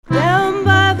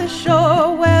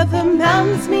shore where the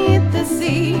mountains meet the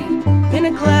sea, in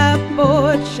a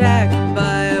clapboard shack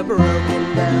by a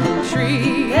broken down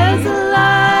tree. There's a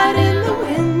light in the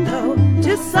window,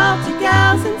 just salty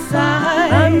gals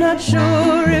inside. I'm not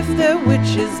sure if they're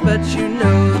witches, but you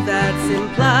know that's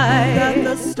implied. Got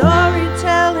the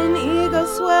storytelling, ego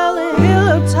swelling,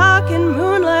 pillow talking,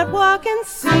 moonlight walking,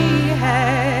 sea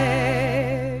hags.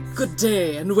 Good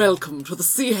day and welcome to the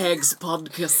Sea Hags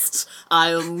podcast.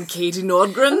 I'm Katie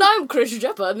Nordgren. And I'm Chris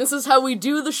Jeppa, and this is how we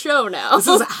do the show now. This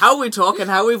is how we talk and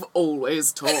how we've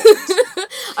always talked.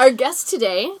 Our guest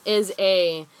today is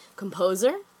a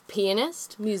composer,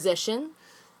 pianist, musician,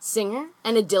 singer,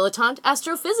 and a dilettante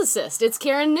astrophysicist. It's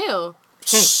Karen New.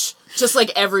 Shh. Just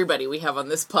like everybody we have on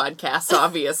this podcast,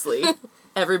 obviously.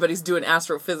 Everybody's doing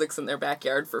astrophysics in their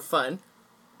backyard for fun.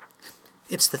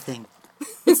 It's the thing.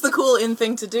 It's the cool in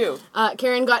thing to do.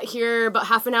 Karen got here about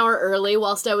half an hour early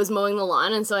whilst I was mowing the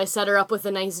lawn, and so I set her up with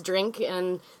a nice drink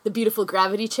and the beautiful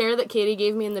gravity chair that Katie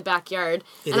gave me in the backyard.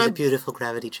 It is a beautiful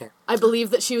gravity chair. I believe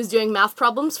that she was doing math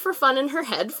problems for fun in her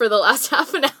head for the last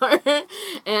half an hour,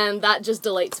 and that just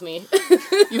delights me.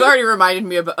 You've already reminded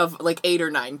me of like 8 or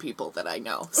 9 people that I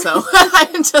know, so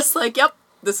I'm just like, yep.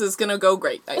 This is gonna go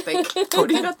great, I think. What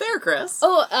do you got there, Chris?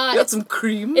 Oh, you got some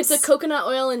creams? It's a coconut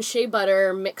oil and shea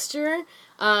butter mixture.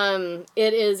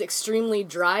 It is extremely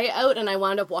dry out, and I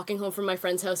wound up walking home from my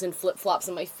friend's house in flip-flops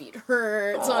and my feet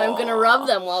hurt, so I'm gonna rub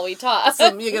them while we talk.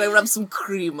 You're gonna rub some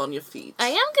cream on your feet. I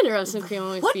am gonna rub some cream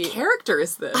on my feet. What character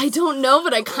is this? I don't know,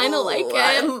 but I kind of like it.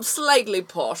 I'm slightly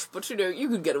posh, but you know, you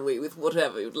could get away with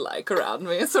whatever you'd like around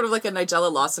me. It's sort of like a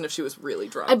Nigella Lawson if she was really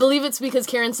drunk. I believe it's because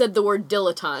Karen said the word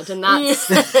dilettante, and that's...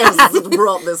 Yes, it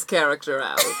brought this character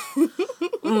out.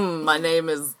 My name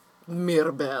is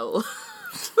Mirabelle.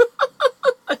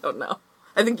 I don't know.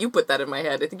 I think you put that in my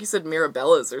head. I think you said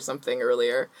Mirabellas or something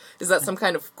earlier. Is that some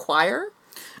kind of choir?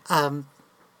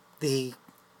 The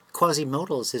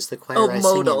Quasi-Modals is the choir I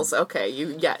sing in. Modals. Okay.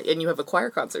 And you have a choir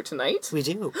concert tonight? We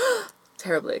do.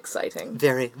 Terribly exciting.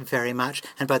 Very, very much.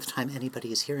 And by the time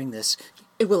anybody is hearing this,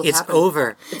 it will have it's happened.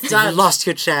 over. It's done. You lost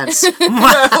your chance.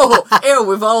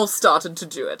 We've all started to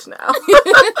do it now.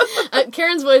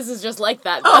 Karen's voice is just like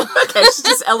that, though. Oh, okay. She's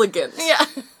just elegant. Yeah.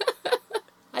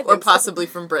 Or possibly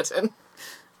from Britain.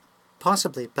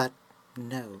 Possibly, but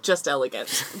no. Just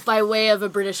elegant. By way of a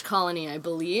British colony, I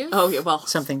believe. Oh, yeah, well.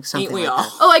 Something ain't we like all?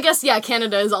 that. Oh, I guess, yeah,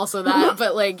 Canada is also that,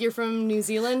 but, like, you're from New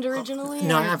Zealand originally?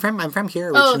 No, or? I'm from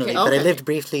here originally, but I Okay. lived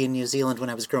briefly in New Zealand when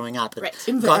I was growing up. And Right.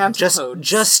 In the got antipodes.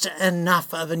 just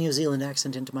enough of a New Zealand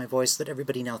accent into my voice that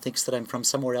everybody now thinks that I'm from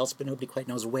somewhere else, but nobody quite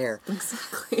knows where.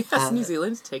 Exactly. Yes, New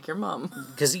Zealand, take your mum.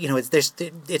 Because, you know,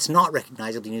 it's not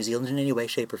recognizably New Zealand in any way,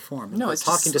 shape, or form. No, But it's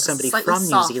talking just to somebody slightly from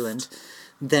soft. New Zealand,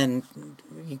 then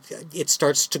it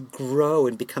starts to grow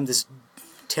and become this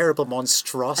terrible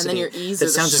monstrosity And then your E's that are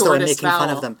the sounds as though I'm shortest making fun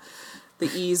vowel. of them.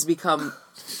 The E's become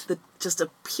just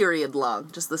a period long.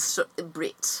 Just the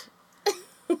Brit.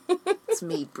 It's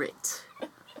me, Brit.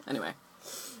 Anyway.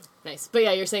 Nice. But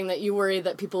yeah, you're saying that you worry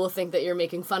that people will think that you're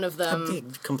making fun of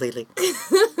them. Completely.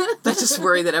 I just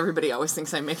worry that everybody always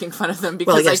thinks I'm making fun of them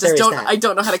because yes, there is that. I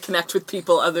don't know how to connect with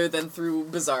people other than through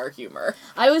bizarre humor.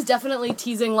 I was definitely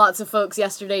teasing lots of folks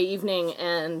yesterday evening,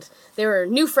 and there were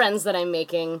new friends that I'm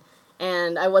making,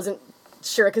 and I wasn't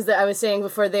sure, because I was saying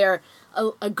before, they are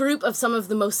a group of some of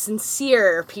the most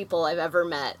sincere people I've ever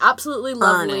met. Absolutely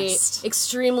lovely, Earnest.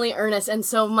 extremely earnest, and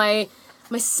so my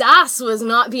sass was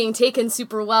not being taken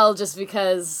super well just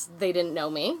because they didn't know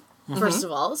me, first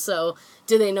of all. So,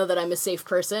 do they know that I'm a safe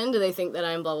person? Do they think that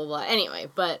I'm blah, blah, blah? Anyway,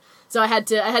 so I had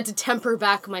to temper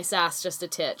back my sass just a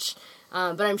titch.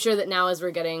 But I'm sure that now as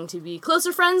we're getting to be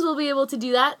closer friends, we'll be able to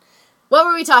do that. What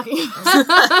were we talking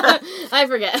about? I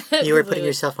forget. You were putting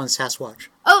yourself on Sasquatch.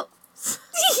 Oh!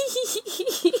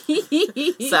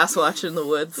 Sasquatch in the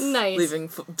woods. Nice. Leaving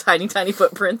tiny, tiny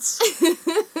footprints.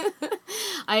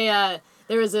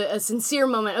 There was a sincere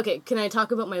moment. Okay, can I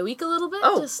talk about my week a little bit?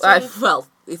 Oh, this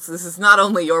is not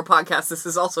only your podcast, this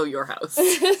is also your house.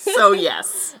 So,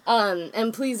 yes.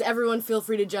 And please, everyone, feel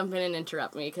free to jump in and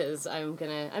interrupt me, because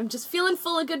I'm just feeling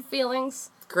full of good feelings.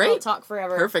 Great. I'll talk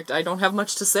forever. Perfect. I don't have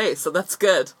much to say, so that's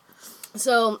good.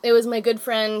 So, it was my good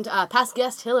friend, past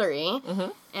guest Hillary,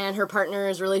 and her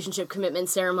partner's relationship commitment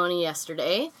ceremony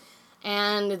yesterday.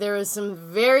 And there was some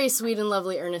very sweet and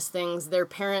lovely earnest things. Their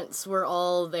parents were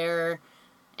all there,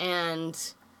 and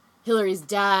Hillary's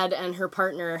dad and her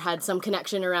partner had some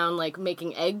connection around, like,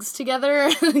 making eggs together,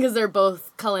 because they're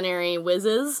both culinary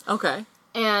whizzes. Okay.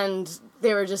 And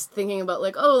they were just thinking about,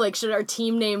 like, oh, like, should our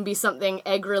team name be something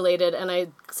egg-related? And I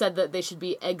said that they should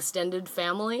be Egg-stended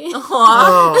Family.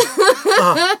 Oh.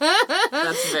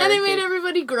 That's very And it made cute.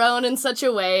 everybody groan in such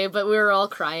a way, but we were all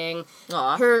crying.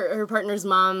 Aw. Her partner's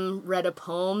mom read a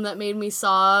poem that made me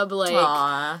sob. Like,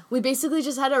 Aw. we basically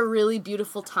just had a really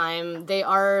beautiful time. They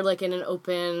are, like, in an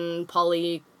open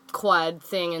poly quad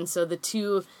thing, and so the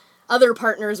two other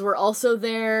partners were also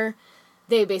there.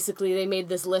 They made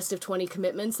this list of 20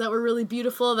 commitments that were really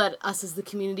beautiful that us as the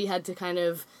community had to kind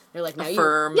of, they're like,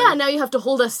 Affirm. now you have to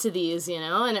hold us to these, you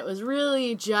know? And it was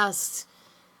really just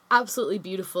absolutely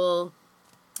beautiful.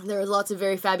 There was lots of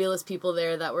very fabulous people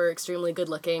there that were extremely good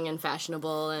looking and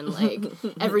fashionable and, like,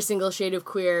 every single shade of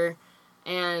queer.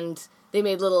 And they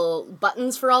made little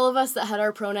buttons for all of us that had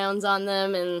our pronouns on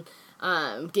them, and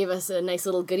gave us a nice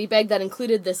little goodie bag that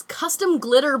included this custom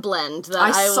glitter blend that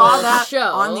I saw will that show.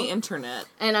 on the internet.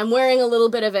 And I'm wearing a little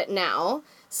bit of it now.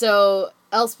 So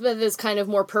Elspeth is kind of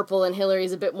more purple and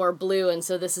Hillary's a bit more blue, and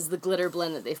so this is the glitter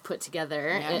blend that they've put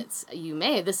together.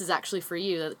 Yeah. This is actually for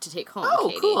you to take home, Oh,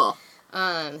 Katie. cool.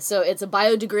 So it's a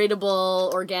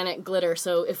biodegradable organic glitter,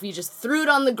 so if you just threw it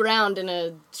on the ground in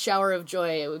a shower of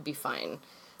joy, it would be fine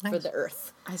for the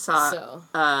earth. I saw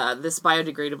So. this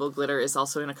biodegradable glitter is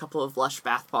also in a couple of Lush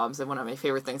bath bombs, and one of my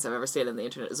favorite things I've ever seen on the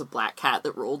internet is a black cat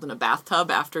that rolled in a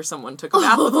bathtub after someone took a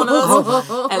bath with one of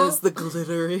those, and it's the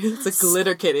glittery, it's a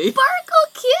glitter kitty. Sparkle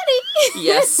Kitty!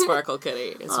 Yes, Sparkle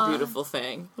Kitty. It's a beautiful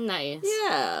thing. Nice.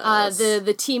 Yeah.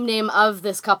 The team name of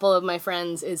this couple of my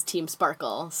friends is Team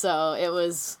Sparkle. So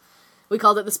we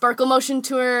called it the Sparkle Motion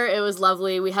Tour. It was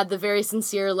lovely. We had the very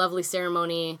sincere, lovely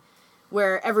ceremony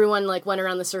where everyone, like, went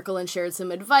around the circle and shared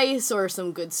some advice or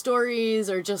some good stories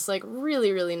or just, like,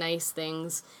 really, really nice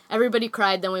things. Everybody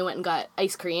cried. Then we went and got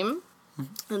ice cream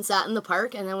and sat in the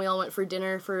park, and then we all went for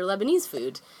dinner for Lebanese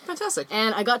food. Fantastic.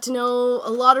 And I got to know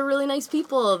a lot of really nice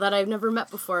people that I've never met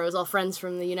before. It was all friends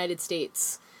from the United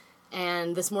States.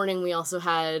 And this morning we also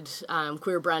had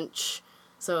queer brunch,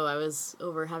 so I was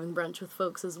over having brunch with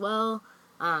folks as well.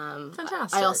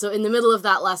 Fantastic. I also, in the middle of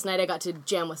that last night, I got to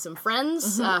jam with some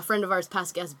friends. A friend of ours,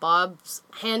 past guest Bob's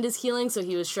hand is healing, so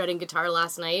he was shredding guitar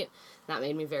last night. That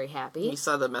made me very happy. You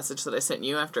saw the message that I sent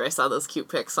you after I saw those cute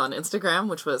pics on Instagram,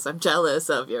 which was, I'm jealous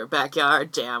of your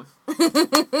backyard jam.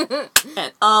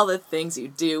 And all the things you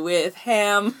do with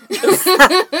ham.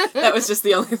 That was just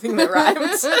the only thing that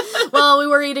rhymed. Well, we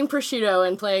were eating prosciutto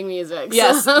and playing music.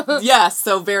 Yes, So. yes,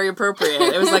 so very appropriate.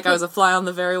 It was like I was a fly on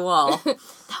the very wall.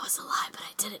 That was a lie, but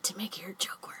I did it to make your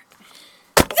joke work.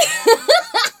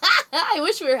 I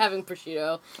wish we were having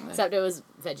prosciutto, except it was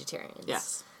vegetarian.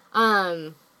 Yes.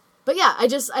 But yeah,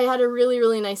 I had a really,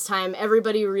 really nice time.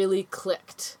 Everybody really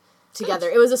clicked together.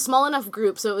 It was a small enough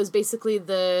group, so it was basically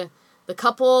the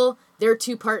couple, their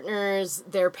two partners,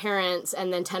 their parents,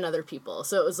 and then 10 other people.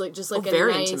 So it was like just like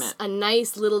very intimate. a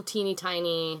nice little teeny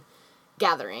tiny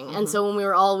gathering. And so when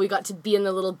we got to be in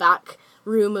the little back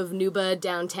room of Nuba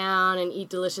downtown and eat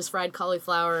delicious fried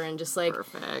cauliflower and just like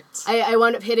Perfect. I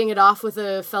wound up hitting it off with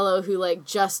a fellow who like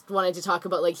just wanted to talk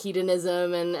about like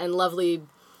hedonism and lovely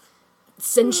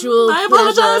sensual I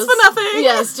apologize pleasures. for nothing.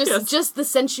 Yes, just the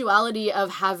sensuality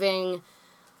of having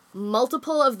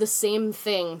multiple of the same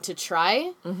thing to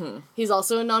try. Mm-hmm. He's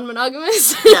also a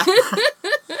non-monogamous. Yeah.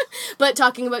 But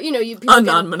talking about, people A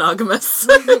non-monogamous.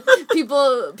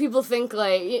 people think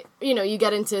like, you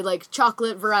get into like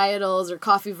chocolate varietals or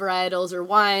coffee varietals or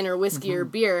wine or whiskey or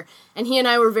beer. And he and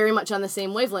I were very much on the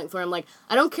same wavelength where I'm like,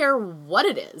 I don't care what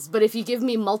it is, but if you give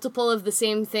me multiple of the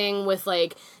same thing with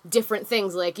like different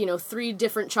things, like, 3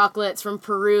 different chocolates from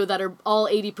Peru that are all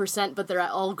 80%, but they're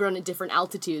all grown at different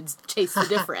altitudes, taste the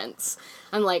difference.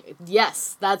 I'm like,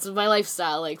 yes, that's my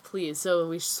lifestyle, like, please. So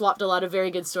we swapped a lot of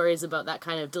very good stories about that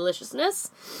kind of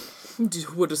deliciousness.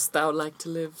 Wouldst thou like to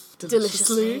live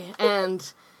Deliciously.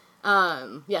 And,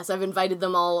 yes, I've invited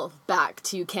them all back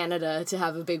to Canada to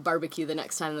have a big barbecue the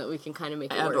next time that we can kind of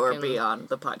make it And work. or be on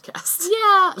the podcast.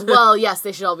 Yeah, well, yes,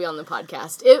 they should all be on the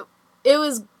podcast. It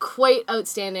was quite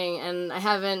outstanding, and I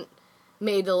haven't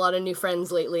made a lot of new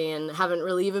friends lately and haven't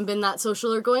really even been that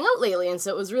social or going out lately, and so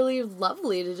it was really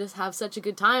lovely to just have such a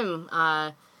good time.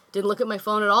 Didn't look at my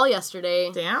phone at all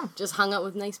yesterday. Damn. Just hung out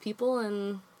with nice people,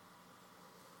 and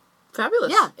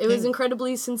Fabulous. yeah, it was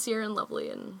incredibly sincere and lovely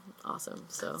and awesome.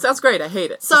 So Sounds great. I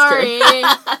hate it. sorry.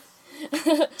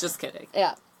 Just kidding.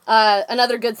 Yeah.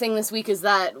 Another good thing this week is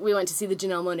that we went to see the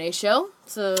Janelle Monáe show.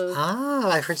 So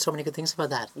I've heard so many good things about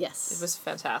that. yes, It was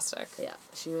fantastic. yeah,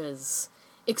 she was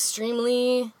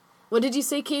extremely. What did you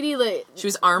say, Katie? Like, She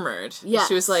was armored. Yes.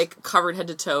 She was like covered head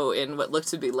to toe in what looked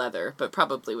to be leather, but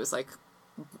probably was like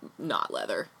not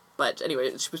leather. But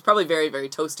anyway, she was probably very, very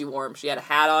toasty warm. She had a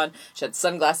hat on. She had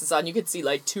sunglasses on. You could see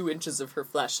like 2 inches of her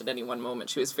flesh at any one moment.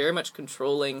 She was very much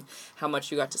controlling how much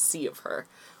you got to see of her,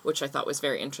 which I thought was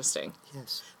very interesting.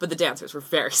 Yes. But the dancers were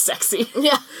very sexy.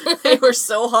 Yeah. They were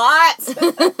so hot.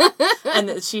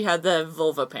 And she had the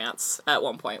vulva pants at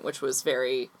one point, which was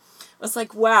very... I was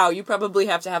like, wow, you probably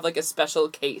have to have like a special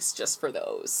case just for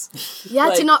those. Yeah,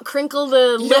 Like, to not crinkle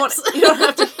the You lips. don't, you don't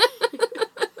have to...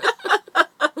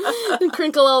 And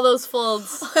crinkle all those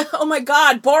folds. Oh my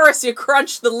god, Boris, you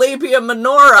crunched the labia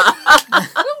minora.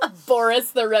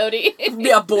 Boris the roadie.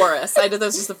 Yeah, Boris. That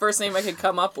was just the first name I could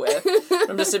come up with.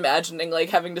 I'm just imagining like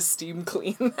having to steam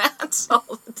clean that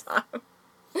all the time.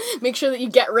 Make sure that you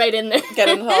get right in there. Get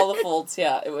into all the folds.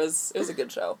 Yeah, it was a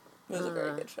good show. It was a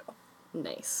very good show.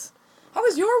 Nice. How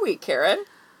was your week, Karen?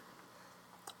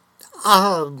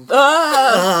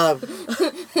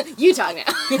 You talk now.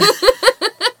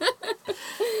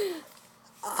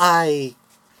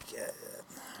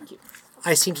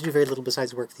 I seem to do very little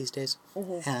besides work these days.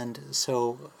 And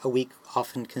so a week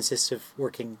often consists of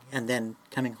working and then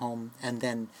coming home and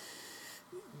then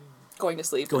Going to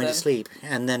sleep. going to sleep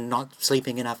and then not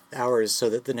sleeping enough hours so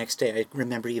that the next day I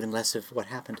remember even less of what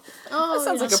happened. Oh, That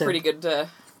sounds like a So- pretty good,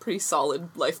 pretty solid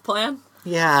life plan.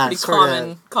 Yeah, Pretty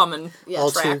sorta common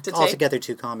track to take. altogether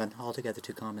too common. Altogether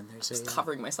too common. There's a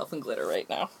Covering myself in glitter right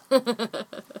now.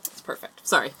 It's perfect.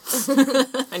 Sorry.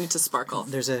 I need to sparkle.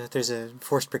 there's a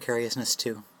forced precariousness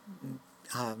to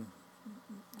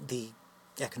the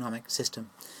economic system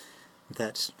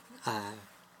that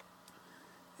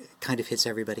kind of hits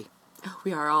everybody.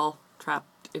 We are all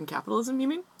trapped in capitalism, you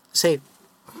mean? Say,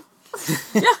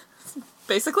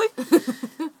 Basically?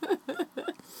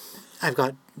 I've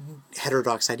got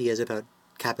heterodox ideas about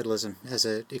capitalism as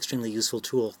an extremely useful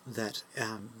tool that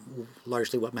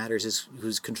largely what matters is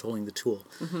who's controlling the tool.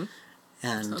 Mm-hmm.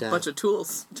 And A bunch of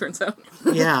tools, turns out.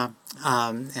 yeah,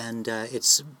 and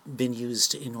it's been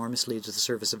used enormously to the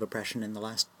service of oppression in the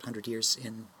last 100 years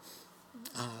in,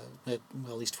 well,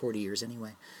 at least 40 years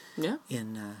anyway, Yeah.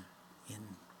 in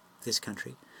this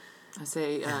country. I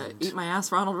say, And- eat my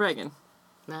ass, Ronald Reagan.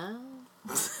 No.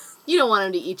 You don't want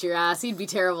him to eat your ass. He'd be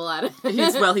terrible at it.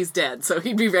 He's dead, so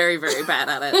he'd be very, very bad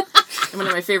at it. And one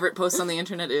of my favorite posts on the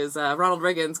internet is, Ronald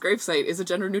Reagan's gravesite is a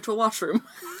gender-neutral washroom.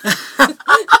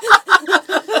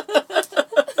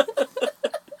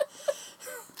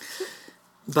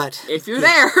 But If you're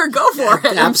there, go for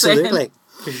it. I'm saying. absolutely.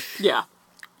 Yeah.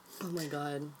 Oh my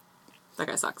god. That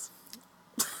guy sucks.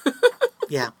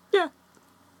 Yeah. Yeah.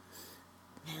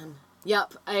 Man.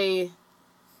 Yep. I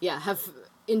have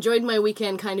enjoyed my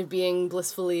weekend kind of being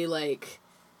blissfully, like,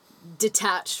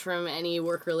 detached from any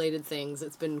work-related things.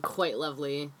 It's been quite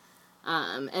lovely.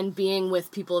 And being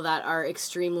with people that are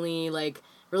extremely, like,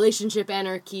 relationship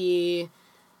anarchy,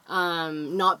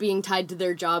 not being tied to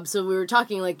their job. So we were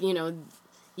talking, like, you know,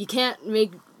 you can't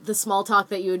make the small talk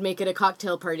that you would make at a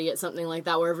cocktail party at something like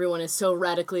that where everyone is so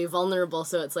radically vulnerable.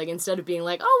 So it's like, instead of being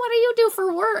like, oh, what do you do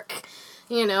for work?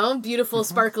 You know, beautiful,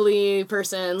 sparkly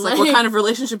person. It's like, what kind of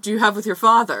relationship do you have with your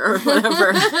father? Or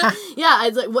whatever. Yeah,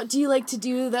 it's like, what do you like to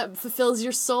do that fulfills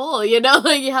your soul? You know,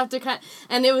 like, you have to kind of,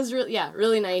 and it was really,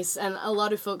 really nice. And a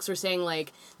lot of folks were saying,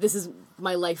 like, this is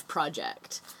my life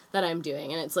project that I'm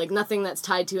doing. And it's like nothing that's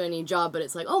tied to any job, but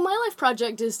it's like, oh, my life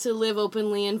project is to live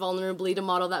openly and vulnerably to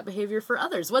model that behavior for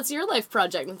others. What's your life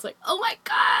project? And it's like, oh my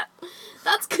God,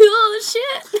 that's cool as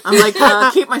shit. I'm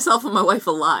like, keep myself and my wife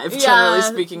alive, Yeah. generally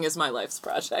speaking, is my life's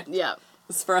project. Yeah,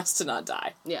 It's for us to not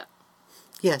die. yeah.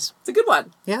 Yes. It's a good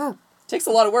one. Yeah. Takes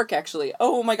a lot of work, actually.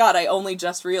 Oh my god, I only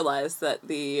just realized that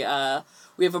we have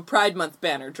a Pride Month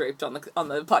banner draped on the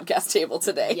podcast table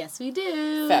today. Yes, we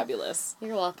do. Fabulous.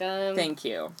 You're welcome. Thank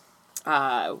you.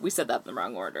 We said that in the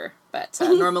wrong order, but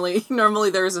normally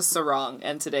there is a sarong,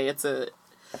 and today it's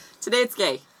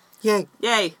gay. Yay.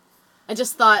 Yay! I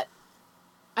just thought,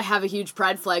 I have a huge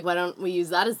pride flag. Why don't we use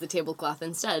that as the tablecloth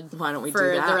instead? Why don't we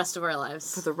for do that the rest of our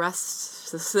lives? for the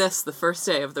rest? The first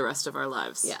day of the rest of our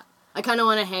lives. Yeah. I kind of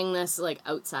want to hang this, like,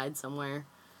 outside somewhere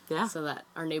Yeah. so that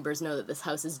our neighbors know that this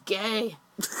house is gay.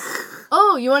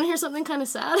 Oh, you want to hear something kind of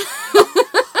sad?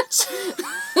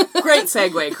 Great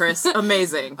segue, Chris.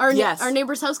 Amazing. Our yes. our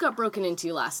neighbor's house got broken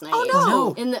into last night.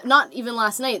 Oh, no. Not even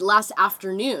last night, last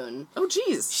afternoon. Oh,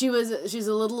 jeez. She's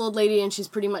a little old lady and she's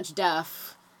pretty much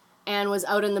deaf and was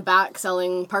out in the back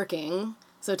selling parking,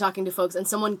 so talking to folks, and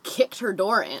someone kicked her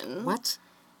door in. What?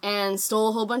 And stole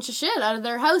a whole bunch of shit out of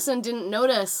their house and didn't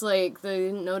notice,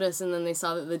 and then they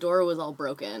saw that the door was all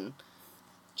broken.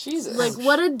 Jesus. Like,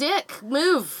 what a dick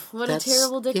move. What a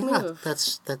terrible dick move.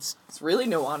 That's It's really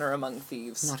no honor among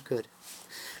thieves. not good.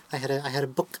 I had a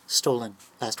book stolen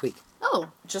last week.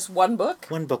 Oh. Just one book?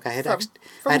 One book. I had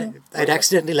from I'd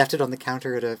accidentally left it on the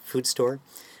counter at a food store.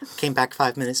 Came back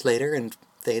 5 minutes later, and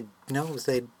the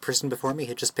person before me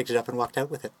had just picked it up and walked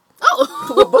out with it.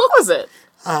 Oh. What book was it?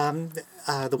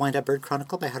 The Wind-Up Bird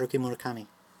Chronicle by Haruki Murakami.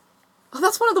 Oh,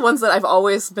 that's one of the ones that I've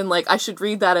always been like, I should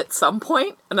read that at some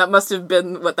point, and that must have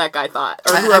been what that guy thought,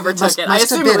 or whoever took it. I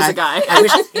assume it was a guy. I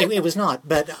wish it was not,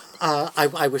 but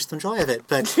I wish them joy of it.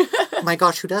 But my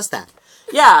gosh, who does that?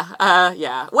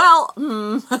 Yeah. Well,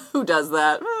 who does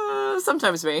that?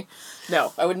 Sometimes me.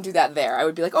 No, I wouldn't do that there. I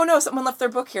would be like, oh no, someone left their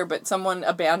book here, but someone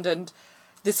abandoned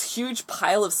this huge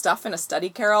pile of stuff in a study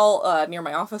carrel near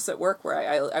my office at work,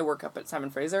 where I work up at Simon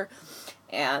Fraser,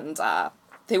 and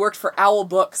they worked for Owl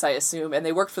Books, I assume, and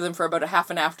they worked for them for about a half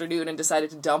an afternoon and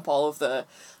decided to dump all of the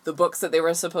books that they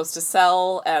were supposed to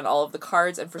sell and all of the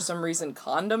cards, and for some reason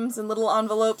condoms in little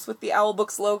envelopes with the Owl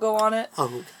Books logo on it.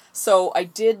 Oh. So I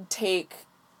did take...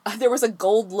 There was a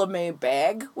gold lame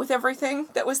bag with everything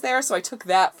that was there, so I took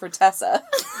that for Tessa.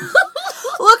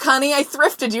 Look, honey, I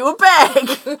thrifted you a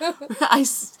bag.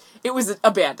 It was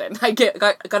abandoned. I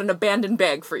got an abandoned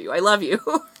bag for you. I love you.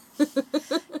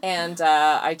 And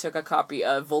I took a copy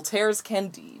of Voltaire's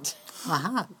Candide.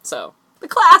 Aha. So, the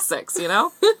classics, you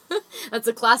know? That's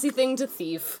a classy thing to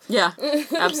thief. Yeah,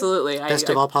 absolutely. Best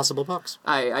of all possible books.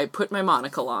 I put my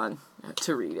monocle on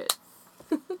to read it.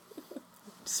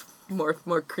 Just more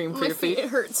cream for My your feet. feet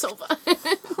hurt so bad.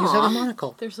 You have a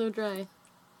monocle. They're so dry.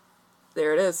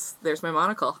 There it is. There's my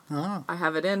monocle. Oh. I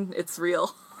have it in. It's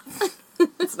real.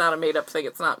 It's not a made-up thing.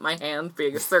 It's not my hand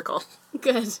being a circle.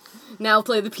 Good. Now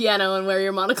play the piano and wear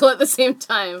your monocle at the same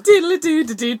time. She's doing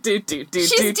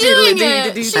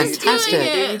it! She's Fantastic. doing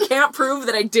it! You can't prove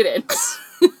that I didn't.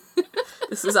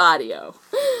 This is audio.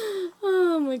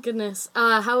 Oh my goodness.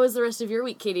 How was the rest of your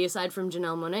week, Katie, aside from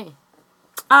Janelle Monáe?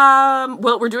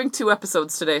 Well, we're doing 2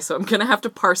 episodes today, so I'm gonna have to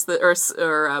parcel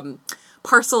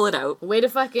it out. Way to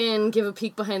fucking give a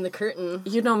peek behind the curtain.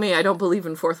 You know me, I don't believe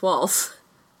in fourth walls.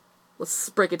 Let's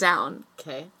break it down.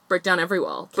 Okay. Break down every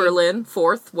wall. Berlin,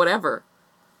 fourth, whatever.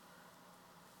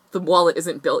 The wall that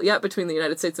isn't built yet between the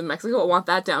United States and Mexico, I want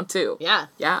that down too. Yeah.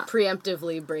 Yeah.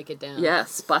 Preemptively break it down.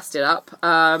 Yes, bust it up.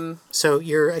 So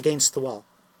you're against the wall.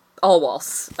 All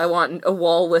walls. I want a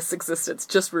wall-less existence,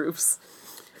 just roofs.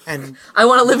 And I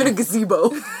want to live in a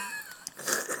gazebo.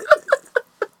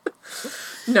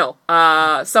 No.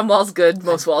 Some walls good,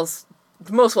 most walls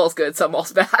good, some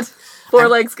walls bad. 4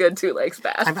 legs good, 2 legs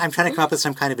bad. I'm trying to come up with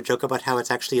some kind of a joke about how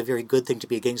it's actually a very good thing to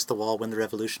be against the wall when the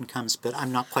revolution comes, but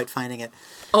I'm not quite finding it.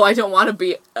 Oh, I don't want to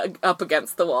be up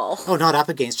against the wall. Oh, not up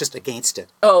against, just against it.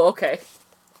 Oh, okay.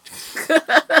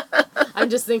 I'm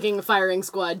just thinking firing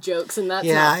squad jokes, and that's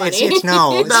Yeah, not funny. it's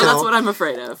no. No, so, that's what I'm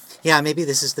afraid of. Yeah, maybe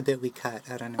this is the bit we cut.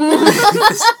 I don't know.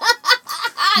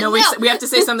 No, we have to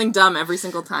say something dumb every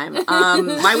single time.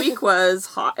 My week was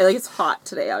hot. Like, it's hot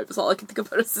today. All I can think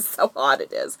about is just how hot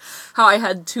it is. How I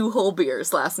had 2 whole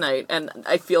beers last night, and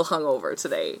I feel hungover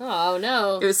today. Oh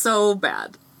no. It was so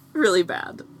bad. Really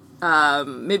bad.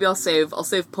 Maybe I'll save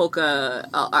Polka.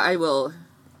 I will,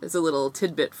 as a little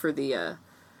tidbit for the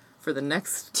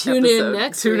next Tune episode. in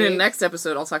next Tune in week. next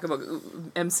episode. I'll talk about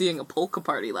emceeing a polka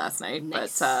party last night.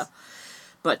 Nice.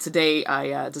 But today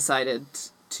I decided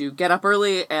to get up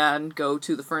early and go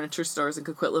to the furniture stores in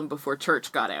Coquitlam before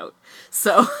church got out.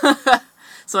 So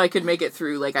so I could make it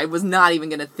through. Like, I was not even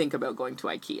going to think about going to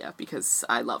IKEA because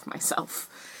I love myself.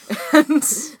 And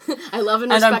I love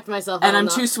and respect myself. And I'm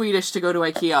too Swedish to go to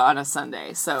IKEA on a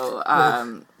Sunday. So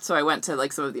so I went to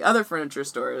like some of the other furniture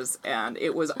stores, and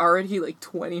it was already like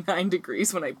 29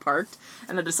 degrees when I parked,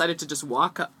 and I decided to just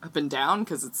walk up and down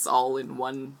because it's all in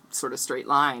one sort of straight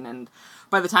line. And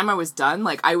by the time I was done,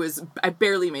 like, I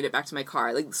barely made it back to my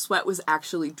car. Like, the sweat was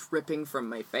actually dripping from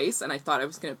my face, and I thought I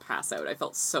was going to pass out. I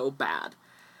felt so bad.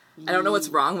 I don't know what's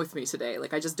wrong with me today.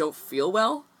 Like, I just don't feel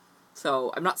well.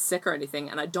 So, I'm not sick or anything,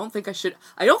 and I don't think I should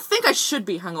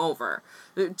be hungover.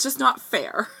 It's just not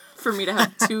fair for me to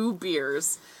have 2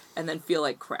 beers and then feel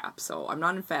like crap. So, I'm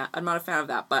not a fan of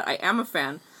that, but I am a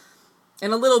fan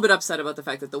and a little bit upset about the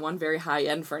fact that the one very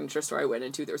high-end furniture store I went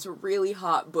into, there was a really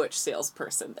hot butch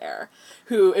salesperson there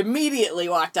who immediately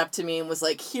walked up to me and was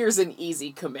like, "Here's an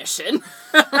easy commission."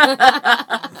 And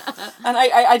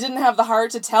I didn't have the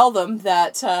heart to tell them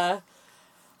that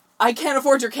I can't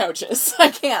afford your couches.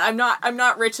 I can't. I'm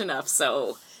not rich enough,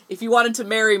 so if you wanted to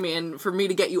marry me and for me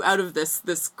to get you out of this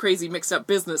crazy mixed up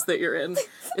business that you're in,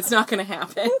 it's not going to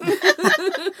happen.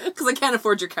 Because I can't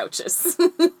afford your couches.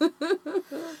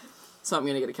 So I'm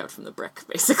going to get a couch from the Brick,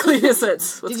 basically.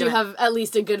 Did you have at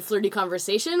least a good flirty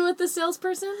conversation with the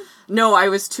salesperson? No, I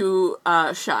was too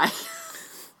shy.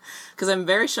 because I'm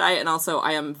very shy, and also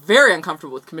I am very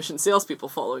uncomfortable with commission salespeople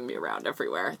following me around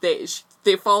everywhere.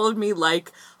 They followed me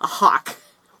like a hawk,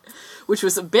 which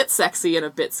was a bit sexy and a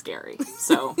bit scary.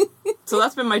 So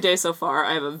that's been my day so far.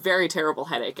 I have a very terrible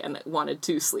headache and wanted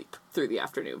to sleep through the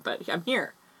afternoon, but I'm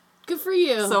here. Good for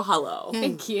you. So hello.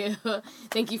 Thank you.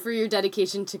 Thank you for your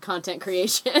dedication to content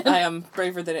creation. I am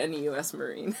braver than any U.S.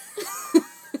 Marine.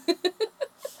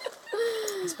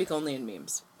 I speak only in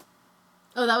memes.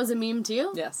 Oh, that was a meme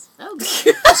too? Yes. Oh,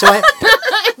 So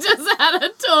I just had a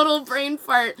total brain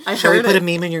fart. shall we heard put it. a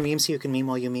meme in your meme so you can meme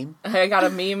while you meme? I got a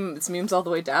meme. It's memes all the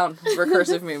way down.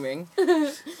 Recursive meming.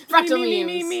 Fractal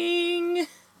memes.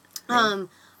 Meming.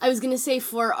 I was going to say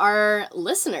for our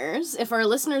listeners, if our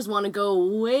listeners want to go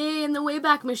way in the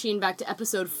Wayback Machine back to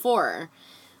episode 4,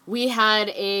 we had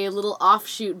a little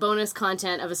offshoot bonus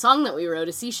content of a song that we wrote,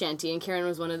 a sea shanty, and Karen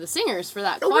was one of the singers for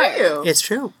that Oh, choir. were you? It's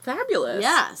true. Fabulous.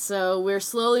 Yeah, so we're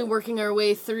slowly working our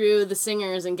way through the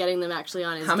singers and getting them actually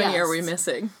on as How many are we guests.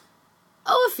 missing?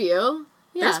 Oh, a few.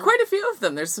 Yeah. There's quite a few of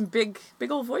them. There's some big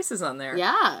old voices on there.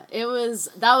 Yeah, that was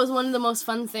one of the most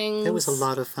fun things. It was a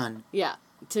lot of fun. Yeah,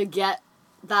 to get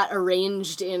that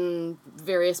arranged in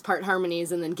various part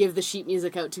harmonies and then give the sheet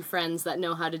music out to friends that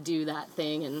know how to do that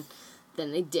thing, and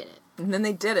then they did it. And then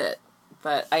they did it.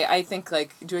 But I think,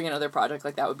 like, doing another project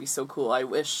like that would be so cool. I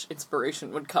wish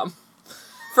inspiration would come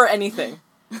for anything.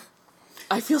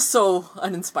 I feel so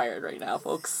uninspired right now,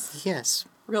 folks. Yes.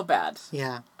 Real bad.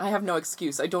 Yeah. I have no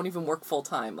excuse. I don't even work full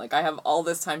time. Like, I have all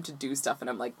this time to do stuff, and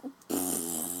I'm like...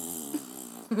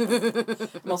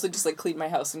 mostly just, like, clean my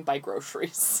house and buy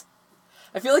groceries.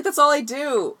 I feel like that's all I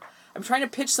do. I'm trying to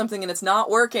pitch something, and it's not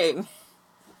working.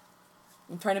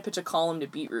 I'm trying to pitch a column to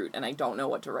Beetroot, and I don't know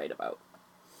what to write about.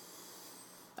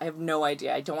 I have no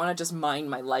idea. I don't want to just mine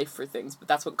my life for things, but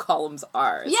that's what columns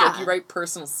are. It's Yeah. like you write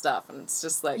personal stuff, and it's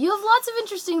just like... You have lots of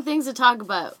interesting things to talk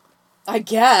about. I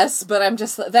guess, but I'm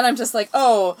just like,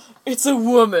 oh, it's a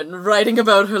woman writing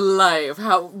about her life.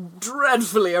 How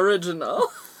dreadfully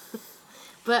original.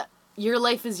 But your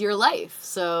life is your life,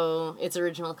 so it's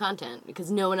original content,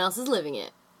 because no one else is living it.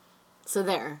 So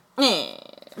there.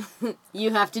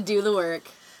 You have to do the work.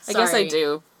 I guess I Sorry.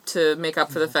 do, to make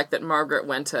up for the fact that Margaret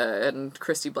Wenta and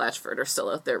Christy Blatchford are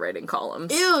still out there writing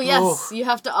columns. Ew, yes, Oh. you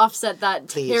have to offset that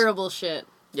Please. terrible shit.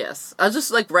 Yes. I'll just,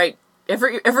 like, write...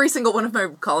 Every single one of my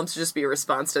columns should just be a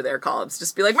response to their columns.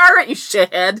 Just be like, Margaret, you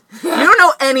shithead. You don't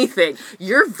know anything.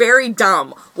 You're very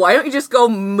dumb. Why don't you just go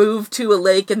move to a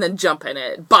lake and then jump in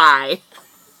it? Bye.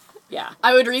 Yeah.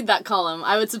 I would read that column.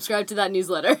 I would subscribe to that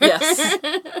newsletter. Yes.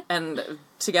 And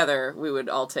together we would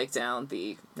all take down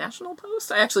the National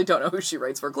Post. I actually don't know who she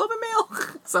writes for. Globe and Mail?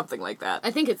 Something like that.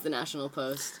 I think it's the National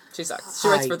Post. She sucks. She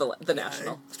writes I- for the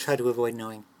National. Try to avoid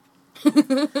knowing.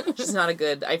 She's not a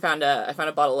good... I found a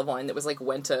bottle of wine that was like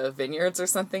Wenta Vineyards or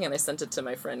something, and I sent it to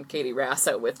my friend Katie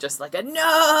Rasso with just like a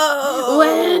no!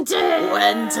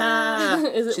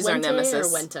 Wenta! Is it She's our Wente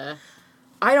nemesis. or Wenta?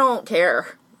 I don't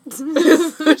care.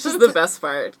 Which is the best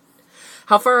part.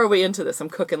 How far are we into this? I'm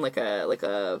cooking like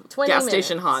a 20 gas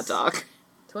station minutes. hot dog.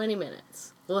 20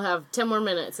 minutes. We'll have 10 more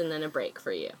minutes and then a break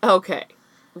for you. Okay.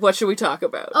 What should we talk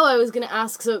about? Oh, I was going to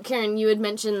ask, so Karen, you had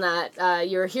mentioned that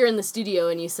you were here in the studio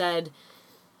and you said,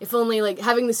 if only, like,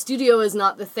 having the studio is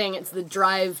not the thing, it's the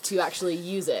drive to actually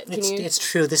use it. Can you... It's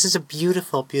true. This is a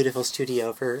beautiful, beautiful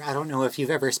studio. I don't know if you've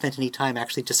ever spent any time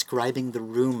actually describing the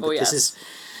room, but Oh, yes.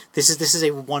 this is a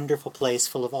wonderful place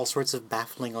full of all sorts of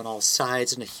baffling on all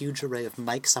sides and a huge array of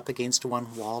mics up against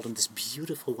one wall and this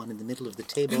beautiful one in the middle of the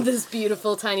table. This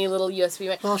beautiful, tiny little USB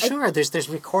mic. Well, sure. There's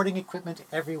recording equipment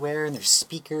everywhere, and there's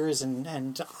speakers,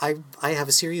 and I have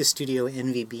a serious studio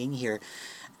envy being here,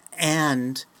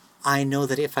 and I know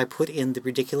that if I put in the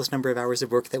ridiculous number of hours of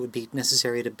work that would be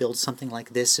necessary to build something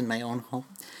like this in my own home,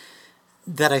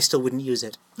 that I still wouldn't use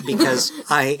it, because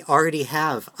I already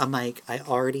have a mic, I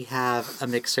already have a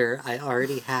mixer, I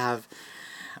already have...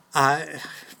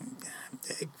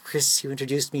 Chris, you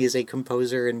introduced me as a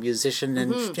composer and musician,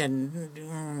 and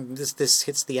this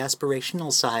hits the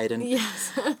aspirational side, and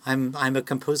Yes. I'm a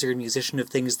composer and musician of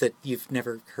things that you've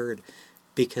never heard,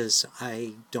 because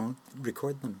I don't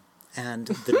record them, and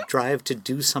the drive to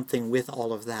do something with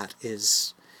all of that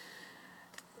it's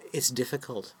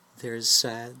difficult. There's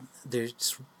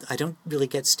I don't really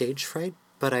get stage fright,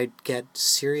 but I get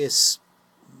serious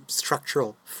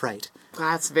structural fright.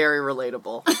 That's very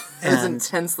relatable. That's And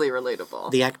intensely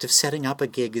relatable. the act of setting up a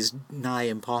gig is nigh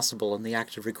impossible, and the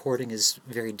act of recording is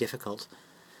very difficult.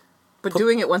 But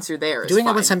doing it once you're there is Doing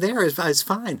fine. it once I'm there is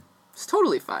fine. It's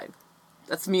totally fine.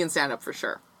 That's me in stand-up for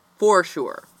sure. For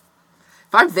sure.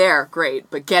 If I'm there, great.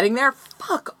 But getting there,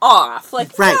 fuck off.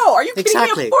 Like, Right. no, are you kidding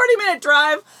Exactly. me? A 40-minute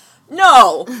drive?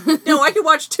 No! No, I could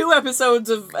watch 2 episodes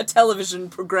of a television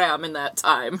program in that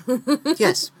time.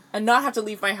 Yes. And not have to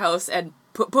leave my house and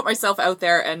put myself out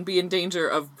there and be in danger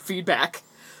of feedback.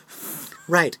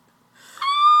 Right.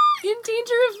 In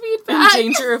danger of feedback. In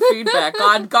danger of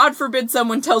feedback. God forbid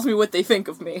someone tells me what they think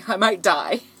of me. I might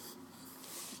die.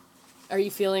 Are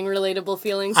you feeling relatable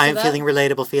feelings to I'm that? feeling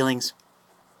relatable feelings.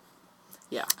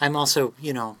 Yeah. I'm also,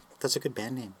 that's a good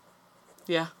band name.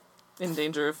 Yeah. In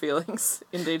danger of feelings.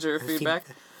 In danger of feedback.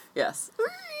 Yes.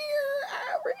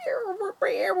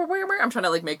 I'm trying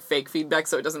to, make fake feedback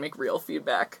so it doesn't make real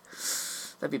feedback.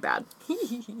 That'd be bad.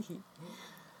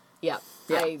 Yeah.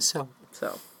 Yeah. So,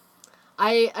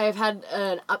 I've had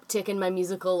an uptick in my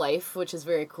musical life, which is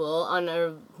very cool. On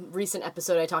a recent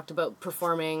episode, I talked about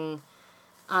performing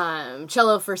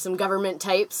cello for some government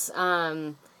types.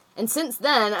 And since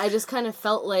then, I just kind of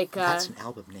felt like that's an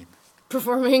album name.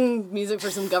 performing music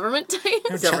for some government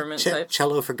types. Government types.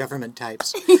 Cello for government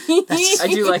types. I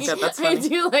do like that. That's funny. I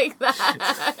do like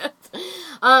that.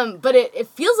 But it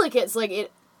feels like it's like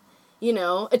it,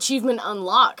 achievement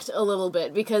unlocked a little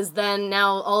bit, because then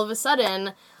now all of a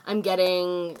sudden I'm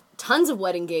getting tons of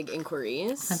wedding gig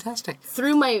inquiries. Fantastic.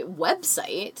 Through my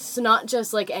website, so not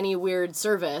just like any weird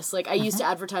service. Like I used to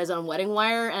advertise on Wedding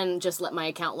Wire and just let my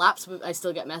account lapse, but I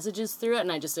still get messages through it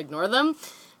and I just ignore them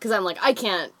because I'm like, I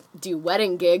can't do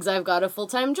wedding gigs. I've got a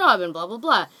full-time job and blah, blah,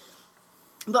 blah.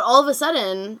 But all of a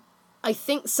sudden, I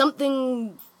think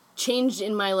something changed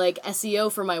in my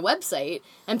SEO for my website,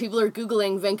 and people are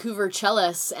Googling Vancouver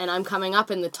cellists and I'm coming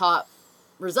up in the top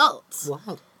results.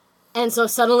 Wow. And so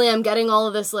suddenly I'm getting all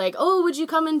of this oh, would you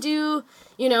come and do,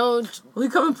 Will you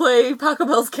come and play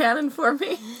Pachelbel's Canon for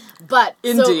me? But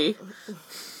Indie. So,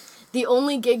 the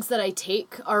only gigs that I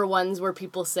take are ones where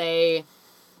people say,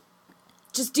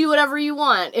 just do whatever you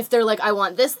want. If they're like, I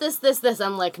want this, this, this, this,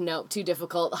 I'm like, nope, too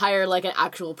difficult. Hire an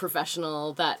actual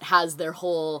professional that has their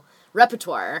whole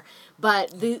repertoire.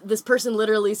 But this person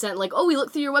literally sent oh, we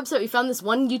looked through your website, we found this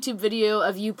one YouTube video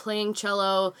of you playing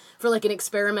cello for an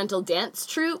experimental dance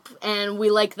troupe, and we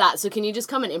like that. So can you just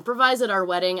come and improvise at our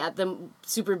wedding at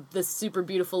this super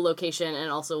beautiful location,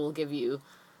 and also we'll give you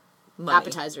Money.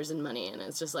 appetizers and money. And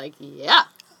it's just yeah.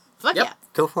 Fuck Yep. yeah.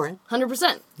 Go for it.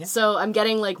 100%. Yeah. So I'm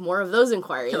getting more of those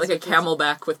inquiries. Get a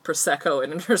Camelback with Prosecco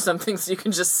in it or something so you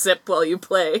can just sip while you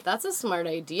play. That's a smart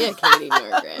idea, Katie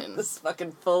Norgren. It's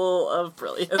fucking full of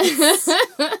brilliance.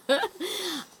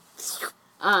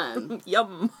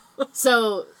 Yum.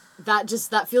 So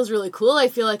that feels really cool. I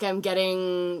feel like I'm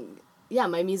getting,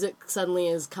 my music suddenly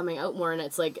is coming out more, and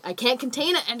it's I can't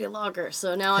contain it any longer.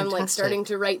 So now I'm Fantastic. starting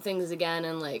to write things again,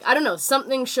 and I don't know,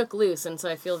 something shook loose, and so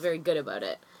I feel very good about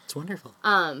it. It's wonderful.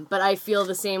 But I feel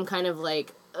the same kind of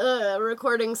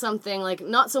recording something,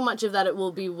 not so much of that it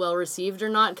will be well received or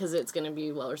not, because it's going to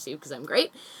be well received because I'm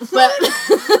great. But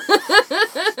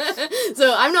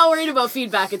so I'm not worried about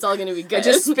feedback. It's all going to be good. I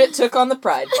just took on the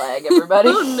pride flag, everybody.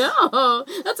 Oh no,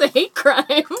 that's a hate crime.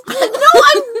 No,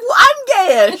 I'm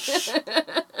gayish.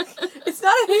 It's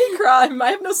not a hate crime.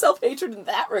 I have no self-hatred in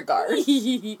that regard.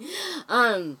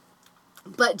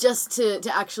 But just to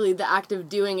actually, the act of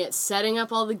doing it, setting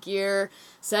up all the gear,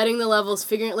 setting the levels,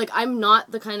 figuring, I'm not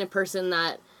the kind of person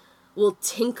that will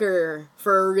tinker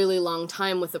for a really long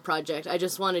time with the project. I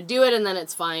just want to do it and then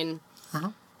it's fine.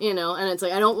 Uh-huh. And it's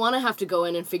I don't want to have to go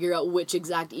in and figure out which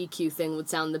exact EQ thing would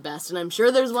sound the best. And I'm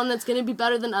sure there's one that's going to be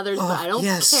better than others, but I don't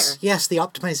care. Yes, the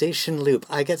optimization loop.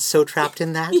 I get so trapped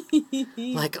in that.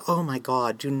 Oh my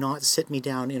God, do not sit me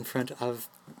down in front of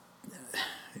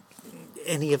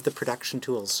any of the production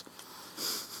tools.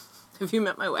 Have you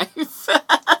met my wife?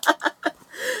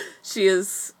 She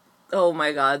is, oh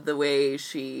my God, the way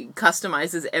she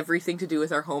customizes everything to do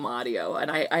with our home audio.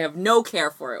 And I have no care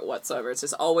for it whatsoever. It's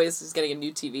just always just getting a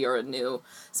new TV or a new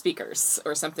speakers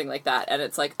or something like that. And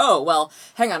it's oh, well,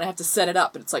 hang on, I have to set it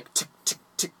up. And it's tick, tick, tick,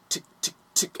 tick, tick,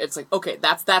 tick. It's okay,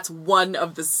 that's one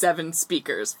of the 7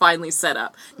 speakers finally set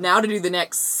up. Now to do the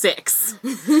next 6.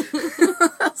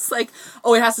 It's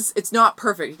oh, it's not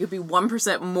perfect. It could be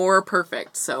 1% more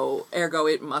perfect. So ergo,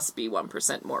 it must be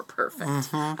 1% more perfect.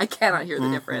 Mm-hmm. I cannot hear the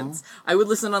difference. I would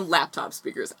listen on laptop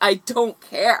speakers. I don't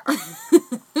care.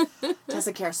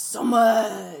 Doesn't care so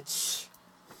much.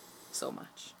 So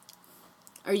much.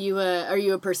 Are you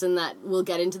a person that will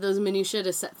get into those minutiae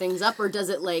to set things up, or does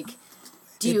it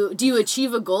Do you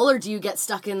achieve a goal, or do you get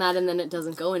stuck in that and then it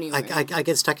doesn't go anywhere? I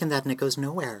get stuck in that and it goes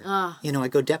nowhere. I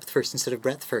go depth first instead of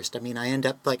breadth first. I mean, I end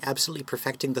up absolutely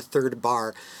perfecting the 3rd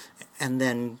bar, and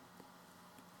then,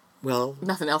 well,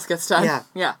 Nothing else gets done. Yeah.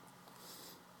 Yeah.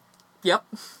 Yep.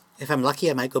 if I'm lucky,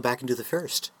 I might go back and do the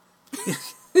 1st.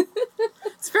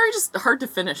 It's very just hard to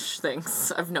finish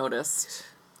things, I've noticed.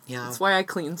 Yeah. That's why I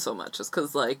clean so much. Is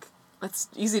because, like, it's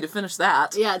easy to finish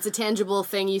that. Yeah, it's a tangible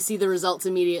thing. You see the results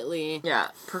immediately. Yeah,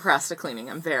 procrastinating.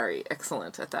 I'm very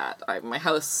excellent at that. My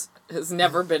house has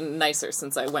never been nicer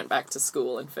since I went back to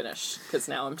school and finished. Because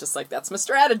now I'm just like, that's my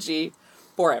strategy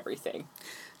for everything.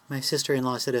 My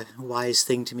sister-in-law said a wise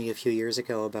thing to me a few years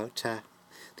ago about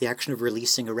the action of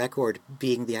releasing a record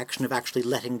being the action of actually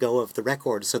letting go of the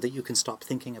record so that you can stop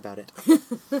thinking about it.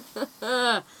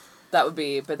 That would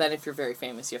be, but then if you're very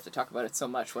famous, you have to talk about it so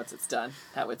much once it's done.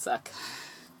 That would suck.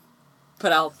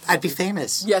 But I'd be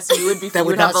famous. Yes, you would be. That You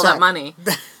would would have not all suck. that money.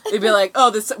 You'd be like,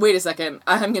 oh, this. Wait a second.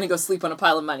 I'm gonna go sleep on a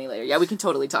pile of money later. Yeah, we can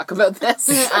totally talk about this.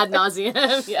 Ad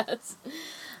nauseum, yes.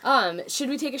 Should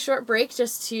we take a short break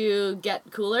just to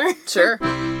get cooler? Sure.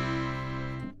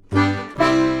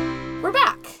 We're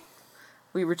back.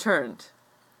 We returned.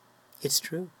 It's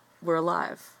true. We're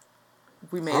alive.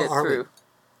 We made Oh, it are we? through.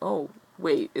 Oh,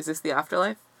 wait. Is this the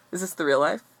afterlife? Is this the real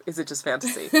life? Is it just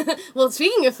fantasy? Well,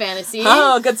 speaking of fantasy.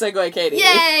 Oh, good segue, Katie.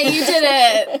 Yay, you did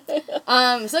it!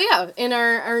 So yeah, in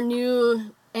our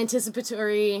new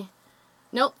anticipatory...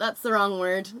 Nope, that's the wrong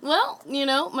word. Well, you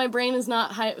know, my brain is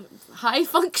not high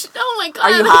function. Oh my god,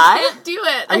 Are you I high? can't do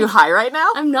it. Are you high right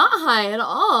now? I'm not high at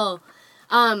all.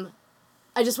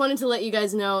 I just wanted to let you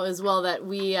guys know as well that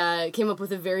we came up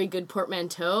with a very good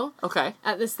portmanteau Okay.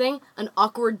 at this thing. An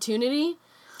awkward-tunity,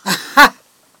 I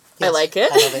like it.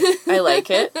 I love it. I like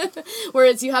it. where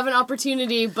it's you have an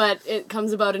opportunity, but it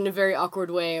comes about in a very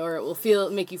awkward way, or it will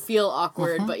make you feel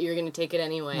awkward, but you're going to take it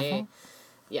anyway.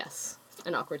 Yes,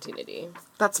 an opportunity.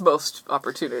 That's most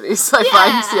opportunities, I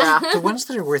find. Yeah. The ones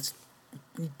that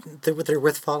are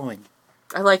worth following.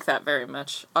 I like that very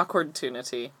much.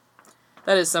 Awkward-tunity.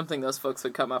 That is something those folks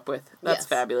would come up with. That's Yes.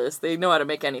 fabulous. They know how to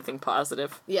make anything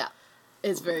positive. Yeah,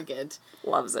 it's very good.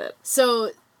 Loves it.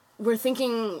 So we're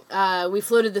thinking, we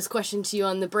floated this question to you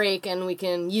on the break, and we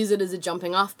can use it as a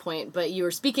jumping off point, but you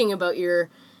were speaking about your,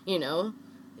 you know,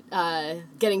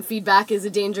 getting feedback is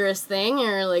a dangerous thing,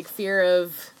 or like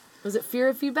was it fear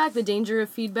of feedback? The danger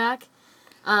of feedback?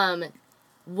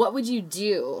 What would you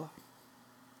do?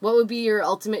 What would be your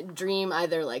ultimate dream,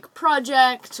 either like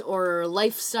project or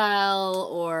lifestyle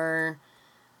or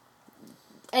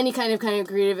any kind of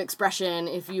creative expression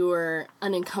if you were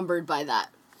unencumbered by that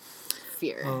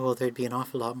fear? Oh, there'd be an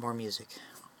awful lot more music,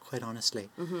 quite honestly.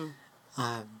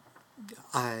 The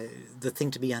thing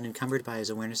to be unencumbered by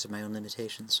is awareness of my own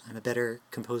limitations. I'm a better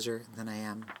composer than I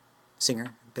am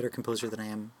singer, better composer than I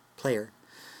am player.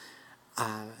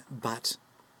 But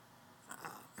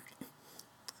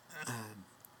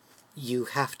you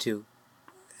have to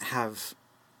have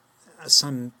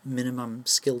some minimum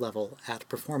skill level at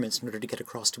performance in order to get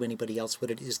across to anybody else what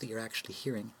it is that you're actually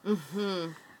hearing.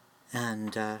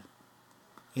 And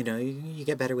you know, you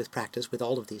get better with practice with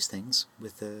all of these things,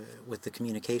 with the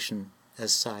communication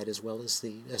as side as well as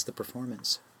the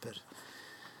performance. But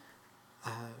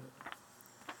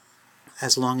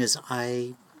as long as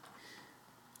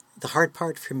the hard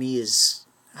part for me is,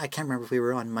 I can't remember if we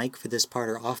were on mic for this part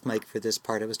or off mic for this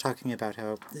part. I was talking about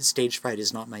how stage fright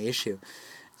is not my issue,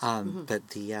 but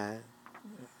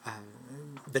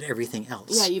but everything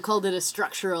else. Yeah, you called it a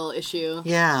structural issue.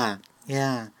 Yeah.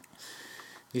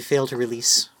 You fail to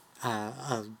release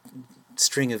a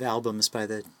string of albums by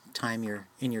the time you're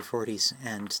in your 40s,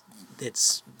 and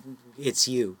it's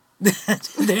you.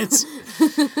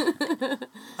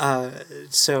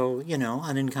 So, you know,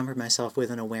 unencumber myself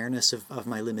with an awareness of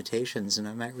my limitations, and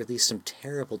I might release some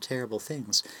terrible, terrible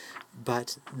things,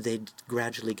 but they'd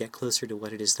gradually get closer to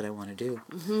what it is that I want to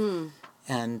do.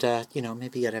 And, you know,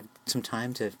 maybe I'd have some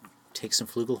time to take some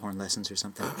flugelhorn lessons or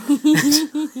something.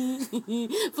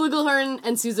 Flugelhorn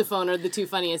and sousaphone are the two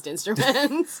funniest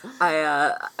instruments.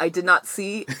 I did not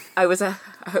see. I was at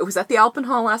the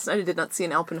Alpenhall last night. I did not see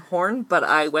an Alpenhorn, but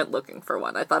I went looking for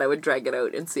one. I thought I would drag it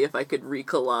out and see if I could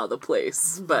reclaw the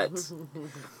place, but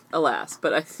alas.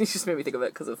 But it just made me think of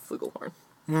it because of flugelhorn.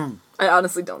 I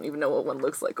honestly don't even know what one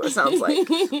looks like or sounds like.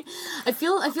 I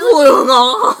feel like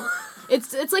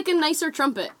it's like a nicer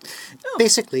trumpet.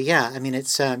 Basically, yeah. I mean,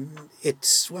 it's a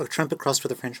trumpet crossed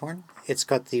with a French horn. It's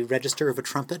got the register of a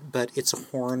trumpet, but it's a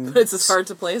horn. It's as hard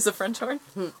to play as a French horn?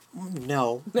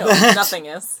 No. No, nothing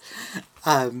is.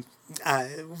 The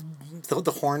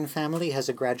horn family has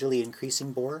a gradually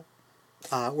increasing bore,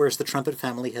 whereas the trumpet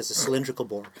family has a cylindrical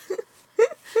bore.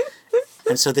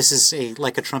 And so this is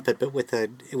like a trumpet, but with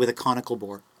a conical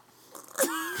bore.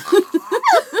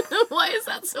 Why is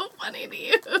that so funny to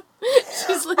you?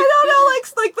 She's like, I don't know,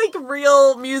 like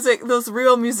real music, those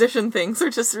real musician things are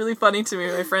just really funny to me.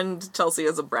 My friend Chelsea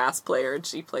is a brass player, and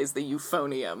she plays the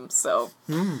euphonium, so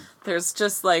there's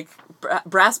just, like,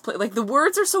 brass play, like, the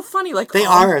words are so funny, like, They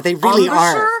really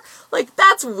are. Like,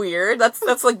 that's weird,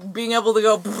 that's like being able to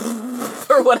go,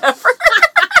 or whatever.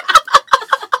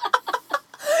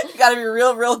 You gotta be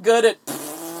real good at,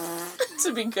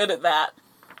 to be good at that,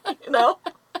 you know?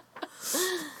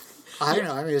 I don't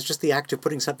know. I mean, it's just the act of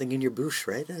putting something in your bouche,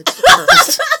 right?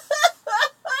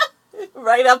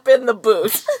 Right up in the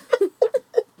boosh.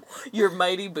 Your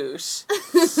mighty boosh.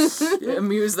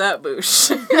 Amuse that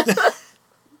boosh.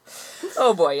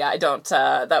 Oh boy, yeah, I don't,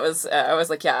 I was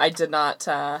like, yeah, I did not,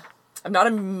 I'm not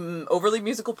an overly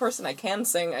musical person. I can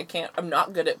sing, I'm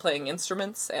not good at playing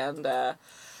instruments, and,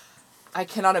 I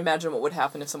cannot imagine what would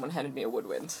happen if someone handed me a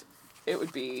woodwind. It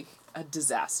would be a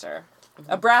disaster.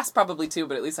 A brass probably too,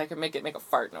 but at least I could make a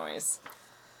fart noise.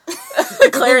 The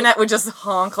clarinet would just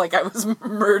honk like I was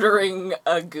murdering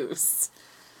a goose.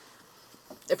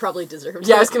 it probably deserved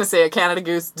Yeah, it. I was gonna say a Canada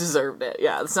goose deserved it.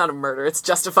 Yeah, it's not a murder, it's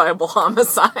justifiable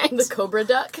homicide. The cobra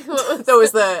duck? What was No,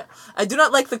 it was I do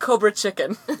not like the cobra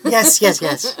chicken. Yes.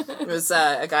 It was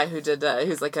a guy who did,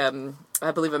 who's like,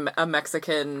 I believe a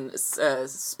Mexican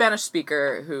Spanish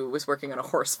speaker who was working on a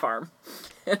horse farm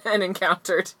and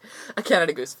encountered a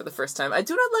Canada goose for the first time. I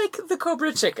do not like the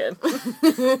cobra chicken.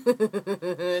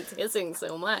 It's hissing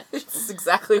so much. It's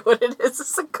exactly what it is.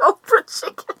 It's a cobra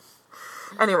chicken.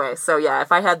 Anyway, so yeah, if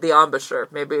I had the embouchure,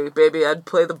 maybe I'd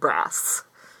play the brass.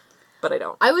 But I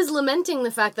don't. I was lamenting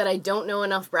the fact that I don't know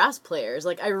enough brass players.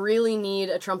 Like, I really need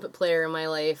a trumpet player in my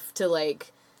life to,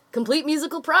 like, complete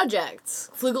musical projects.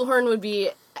 Flugelhorn would be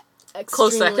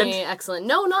Close extremely second. excellent.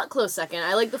 No, not close second.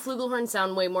 I like the flugelhorn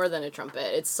sound way more than a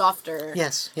trumpet. It's softer.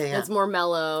 Yes. Yeah. It's more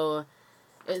mellow.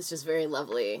 It's just very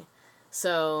lovely.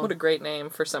 So... What a great name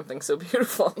for something so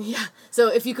beautiful. Yeah. So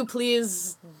if you could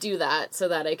please do that so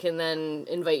that I can then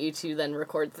invite you to then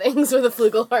record things with a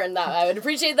flugelhorn, that I would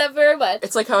appreciate that very much.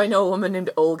 It's like how I know a woman named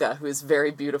Olga who is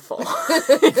very beautiful.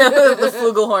 The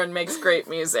flugelhorn makes great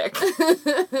music.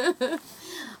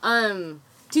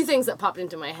 Two things that popped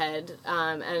into my head,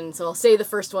 and so I'll say the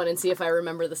first one and see if I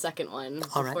remember the second one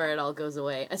All right. before it all goes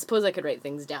away. I suppose I could write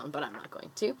things down, but I'm not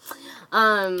going to.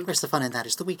 Where's the fun in that?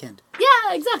 It's the weekend.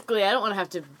 Yeah, exactly. I don't want to have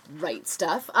to write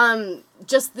stuff.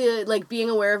 Just the, like, being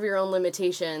aware of your own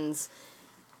limitations.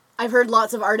 I've heard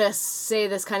lots of artists say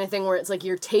this kind of thing where it's like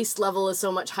your taste level is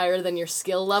so much higher than your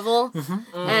skill level.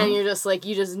 And you're just like,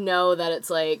 you just know that it's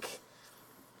like,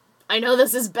 I know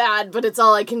this is bad, but it's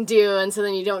all I can do, and so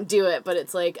then you don't do it, but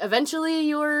it's like, eventually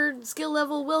your skill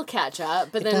level will catch up,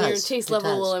 but then your taste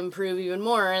level will improve even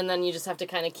more, and then you just have to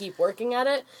kind of keep working at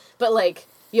it. But, like,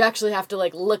 you actually have to,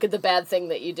 like, look at the bad thing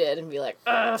that you did and be like,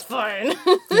 fine.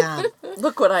 Yeah.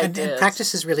 Look what I did. And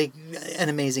practice is really an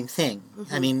amazing thing.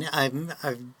 I mean,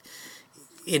 I've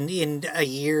in a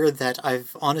year that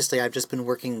I've just been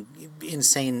working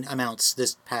insane amounts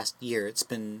this past year.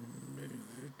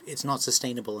 It's not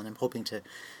sustainable, and I'm hoping to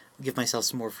give myself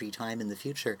some more free time in the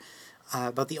future.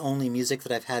 But the only music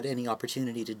that I've had any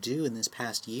opportunity to do in this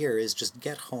past year is just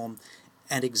get home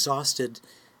and exhausted,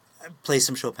 play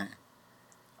some Chopin.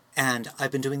 And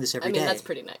I've been doing this every day. I mean, that's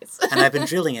pretty nice. And I've been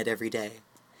drilling it every day.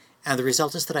 And the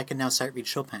result is that I can now sight read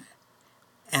Chopin.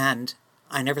 And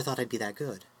I never thought I'd be that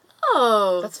good.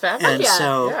 Oh. That's fabulous. And Yeah.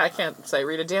 so, Yeah, I can't say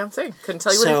read a damn thing. Couldn't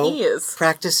tell you what an E is.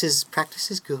 practice is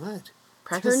good.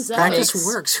 Turns out. Practice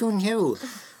works. Who knew?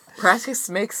 Practice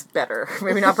makes better.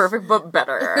 Maybe not perfect, but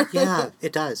better. Yeah,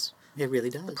 it does. It really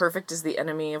does. Perfect is the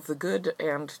enemy of the good,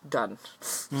 and done.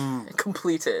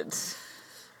 Completed.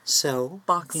 So,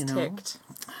 Box you know, ticked.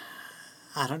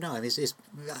 I don't know. I mean,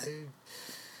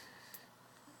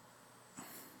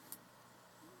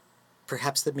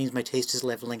 perhaps that means my taste is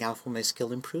leveling out while my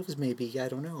skill improves. Maybe, I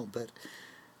don't know. But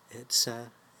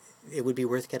it would be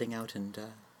worth getting out and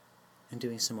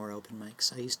doing some more open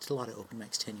mics. I used to do a lot of open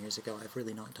mics 10 years ago. I've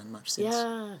really not done much since.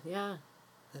 Yeah.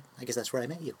 But I guess that's where I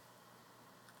met you.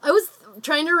 I was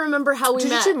trying to remember how we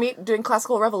met. Did you meet doing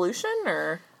Classical Revolution,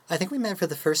 or? I think we met for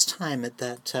the first time at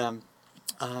that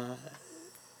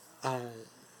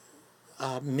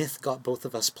Myth got both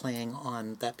of us playing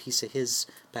on that piece of his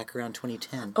back around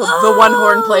 2010. The one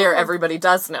horn player everybody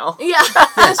does know. Yeah.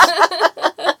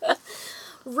 Yes.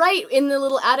 Right, in the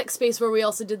little attic space where we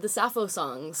also did the Sappho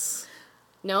songs.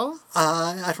 No?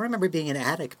 I don't remember being an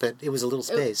attic, but it was a little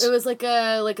space. It was like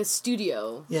a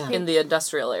studio. Yeah. In the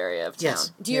industrial area of town.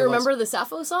 Yes. Do you Yeah, it was. remember the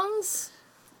Sappho songs?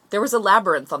 There was a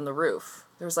labyrinth on the roof.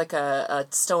 There was like a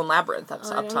stone labyrinth up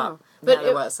don't top. know. But Yeah,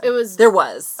 there was. it was... There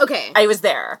was. Okay. I was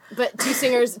there. But two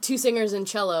singers and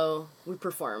cello, we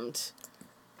performed,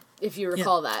 if you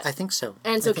recall that. I think so.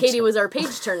 And I so think Katie was our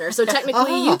page turner. So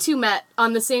technically you two met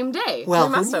on the same day. Well,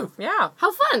 We must have. Yeah.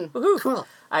 How fun. Woohoo. cool.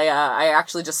 I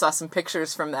actually just saw some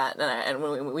pictures from that, and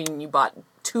when you bought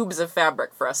tubes of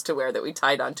fabric for us to wear that we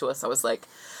tied onto us, I was like,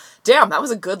 damn, that was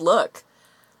a good look.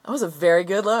 That was a very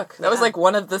good look. That was like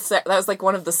one of the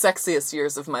sexiest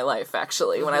years of my life,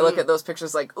 actually. When I look at those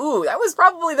pictures, like, ooh, that was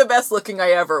probably the best looking I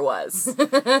ever was.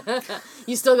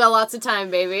 You still got lots of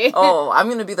time, baby. Oh, I'm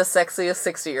gonna be the sexiest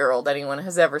 60-year-old anyone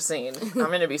has ever seen.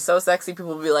 I'm gonna be so sexy, people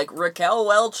will be like, Raquel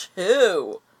Welch,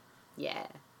 who? Yeah.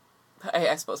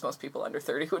 I suppose most people under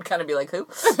 30 would kind of be like, who?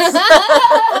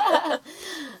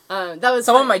 That was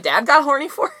Someone my dad got horny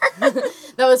for?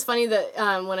 That was funny that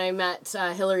when I met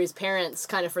Hillary's parents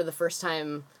kind of for the first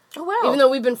time, Oh, wow. even though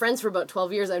we've been friends for about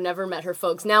 12 years, I've never met her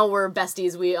folks. Now we're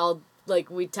besties. We all,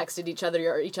 we texted each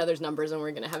other's numbers and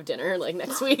we're going to have dinner,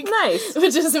 next week. Nice.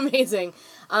 Which is amazing.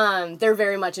 They're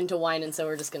very much into wine, and so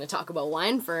we're just going to talk about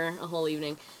wine for a whole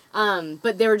evening.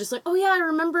 But they were just like, oh yeah, I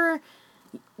remember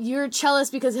you're a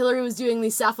cellist because Hillary was doing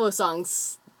these Sappho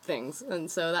songs things, and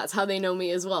so that's how they know me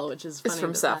as well, which is funny. It's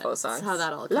from Sappho songs. That's how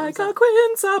that all comes Like up. a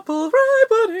quince apple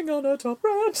ripening on a top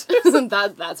branch.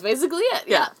 That's basically it.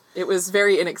 Yeah. It was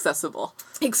very inaccessible.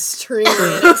 Extremely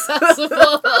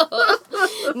inaccessible.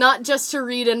 Not just to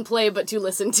read and play, but to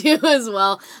listen to as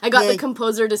well. I got the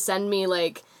composer to send me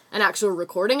an actual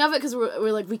recording of it because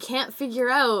we're like, we can't figure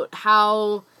out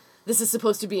how this is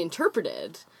supposed to be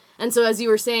interpreted. And so as you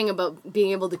were saying about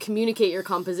being able to communicate your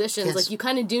compositions, Yes. you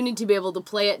kind of do need to be able to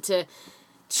play it to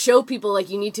show people,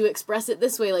 you need to express it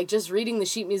this way. Just reading the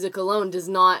sheet music alone does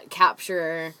not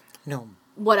capture No.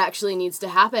 what actually needs to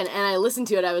happen. And I listened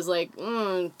to it, I was like,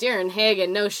 Darren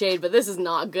Hagen, no shade, but this is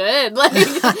not good.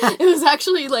 It was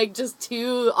actually, just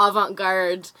too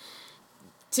avant-garde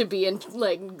to be,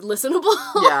 listenable.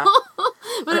 Yeah.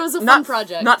 But it was a fun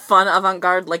project. Not fun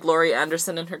avant-garde like Laurie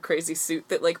Anderson in her crazy suit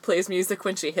that, plays music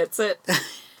when she hits it.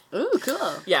 Ooh,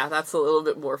 cool. Yeah, that's a little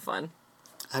bit more fun.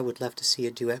 I would love to see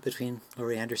a duet between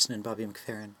Laurie Anderson and Bobby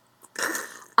McFerrin.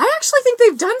 I actually think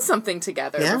they've done something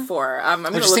together Yeah? before. I'm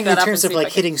going to I'm just look thinking that in up terms and of see if I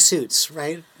can... hitting suits,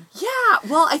 right? Yeah,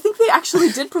 well, I think they actually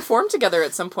did perform together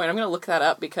at some point. I'm going to look that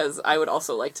up because I would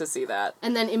also like to see that.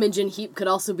 And then Imogen Heap could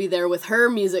also be there with her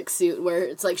music suit, where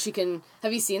it's she can...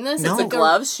 Have you seen this? No. It's The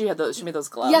gloves, she made those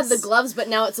gloves. Yeah, the gloves, but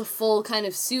now it's a full kind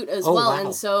of suit as well. wow.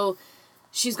 And so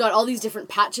she's got all these different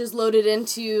patches loaded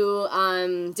into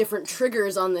different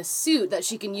triggers on this suit that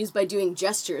she can use by doing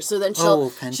gestures. So then she'll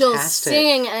fantastic.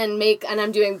 sing and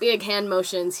I'm doing big hand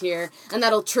motions here, and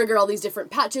that'll trigger all these different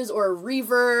patches or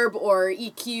reverb or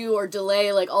EQ or delay,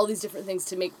 all these different things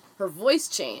to make her voice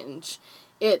change.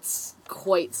 It's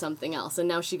quite something else. And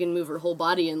now she can move her whole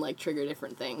body and trigger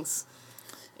different things.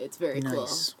 It's very cool.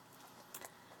 Nice.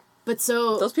 But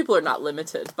so Those people are not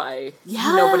limited by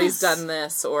Yes. nobody's done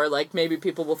this, or maybe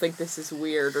people will think this is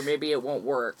weird, or maybe it won't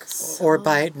work. Or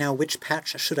by, now, which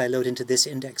patch should I load into this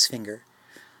index finger?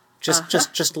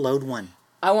 Just load one.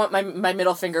 I want my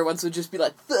middle finger ones would just be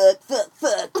like, fuck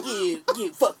you,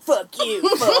 fuck you,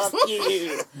 fuck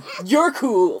you. You're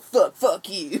cool, fuck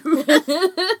you.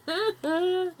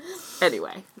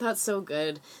 Anyway, that's so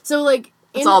good. So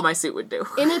that's all my suit would do.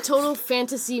 in a total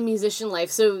fantasy musician life,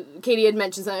 so Katie had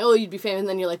mentioned something, oh, you'd be famous, and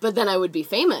then you're like, but then I would be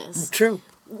famous. True.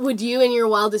 Would you, in your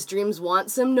wildest dreams, want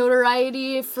some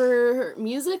notoriety for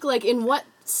music? In what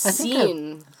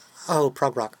scene?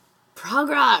 Prog rock. Prog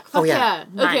rock. Fuck yeah.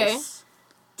 Okay. Nice.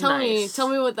 Tell Nice.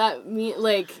 me what that means.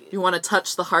 You want to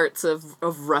touch the hearts of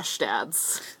rush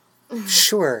dads.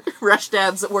 Sure. Rush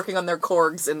dads working on their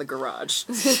Korgs in the garage.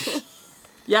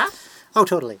 Yeah? Oh,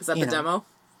 totally. Is that the demo?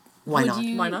 Why not?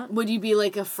 Why not? Would you be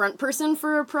a front person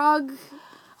for a prog?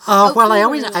 Well, I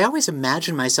Okay. always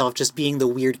imagine myself just being the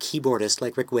weird keyboardist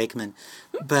like Rick Wakeman,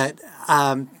 but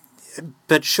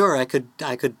sure, I could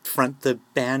front the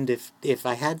band if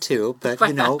I had to, but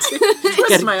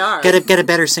Twist my arm. get a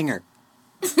better singer.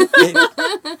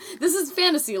 This is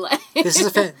fantasy life. This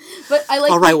is But I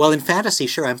like. all right. Well, in fantasy,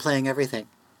 sure, I'm playing everything.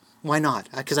 Why not?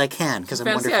 Because I can. Because I'm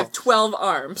Fancy I wonderful. have 12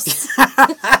 arms. And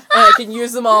I can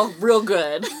use them all real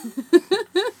good.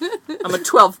 I'm a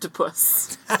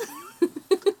 12-to-puss.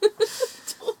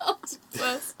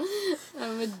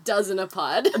 I'm a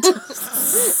dozen-a-pod.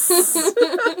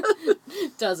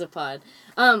 Dozen-a-pod.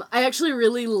 I actually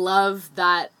really love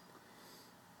that,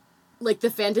 the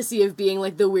fantasy of being,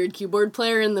 the weird keyboard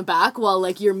player in the back while,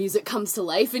 your music comes to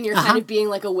life and you're kind of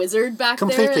being, a wizard back there.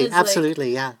 Completely, It's,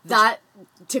 absolutely, yeah.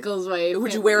 tickles my...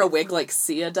 Would you wear a wig like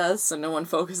Sia does so no one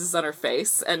focuses on her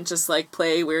face and just, like,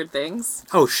 play weird things?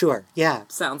 Oh, sure. Yeah.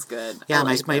 Sounds good. Yeah, I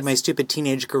like my this. stupid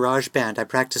teenage garage band, I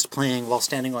practiced playing while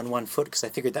standing on one foot because I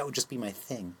figured that would just be my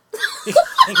thing. It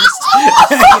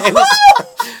was-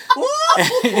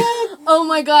 Oh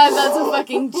my god, that's a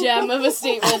fucking gem of a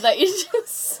statement that you just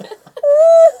said.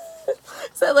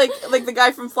 Is that like the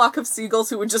guy from Flock of Seagulls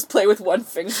who would just play with one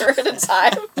finger at a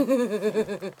time?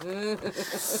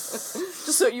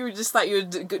 Just so you just thought you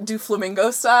would do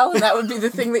flamingo style and that would be the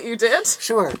thing that you did?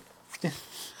 Sure.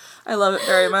 I love it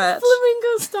very much.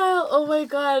 Flamingo style. Oh my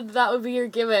god, that would be your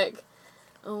gimmick.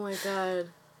 Oh my god.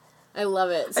 I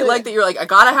love it. I like that you're like, I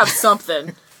gotta have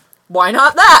something. Why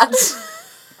not that?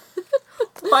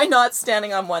 Why not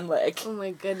standing on one leg? Oh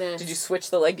my goodness. Did you switch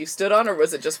the leg you stood on, or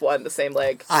was it just one, the same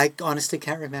leg? I honestly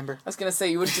can't remember. I was gonna say,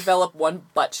 you would develop one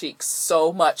butt cheek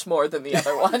so much more than the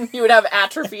other one. You would have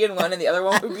atrophy in one, and the other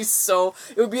one would be so...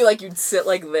 It would be like you'd sit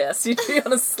like this. You'd be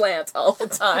on a slant all the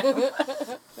time.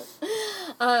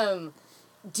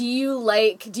 Do you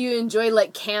enjoy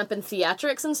like camp and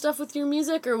theatrics and stuff with your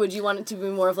music, or would you want it to be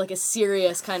more of like a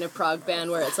serious kind of prog band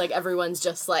where it's like everyone's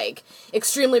just like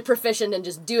extremely proficient and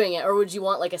just doing it, or would you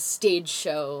want like a stage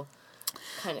show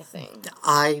kind of thing?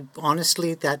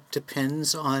 Honestly, that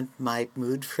depends on my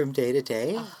mood from day to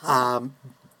day. I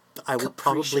would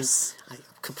Capricious.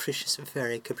 capricious,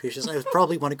 very capricious. I would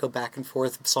probably want to go back and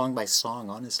forth song by song,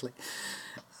 honestly.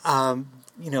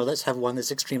 Let's have one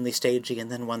that's extremely stagey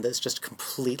and then one that's just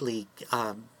completely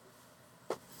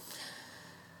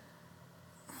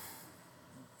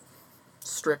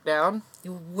Stripped down.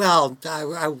 well, there's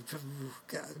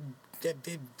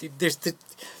the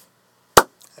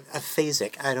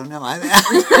aphasic. I don't know.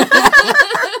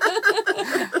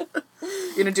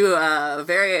 You're gonna do a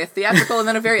very theatrical and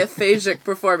then a very aphasic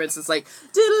performance. It's like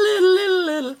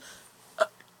diddle-diddle-diddle-diddle,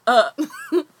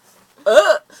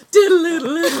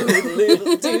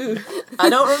 diddle-diddle-diddle-diddle-diddle-diddle. I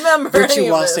don't remember any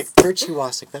of this.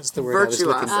 Virtuosic. That's the word I was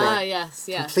looking for. Yes,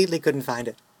 yeah. Completely couldn't find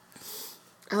it.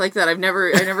 I like that. I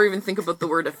never even think about the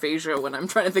word aphasia when I'm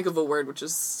trying to think of a word, which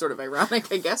is sort of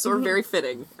ironic, I guess, or very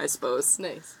fitting, I suppose.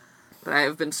 Nice. But I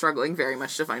have been struggling very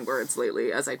much to find words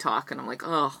lately as I talk, and I'm like,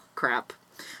 oh, crap.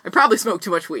 I probably smoke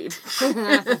too much weed.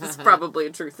 It's probably a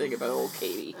true thing about old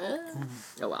Katie.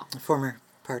 Oh, well. A former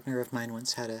partner of mine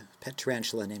once had a pet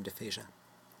tarantula named Aphasia.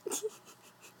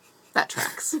 That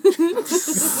tracks.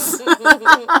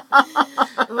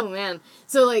 Oh man.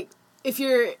 So like, if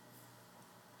you're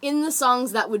in the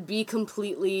songs that would be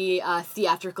completely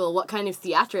theatrical, what kind of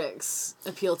theatrics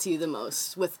appeal to you the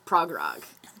most with prog rock?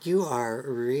 You are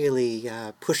really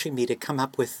pushing me to come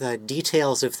up with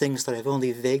details of things that I've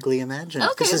only vaguely imagined.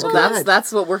 Okay, This is well, good.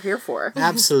 That's what we're here for.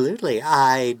 Absolutely.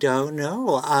 I don't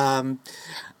know.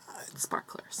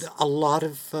 Sparklers. A lot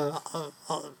of...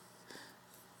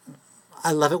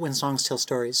 I love it when songs tell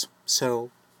stories. So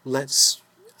let's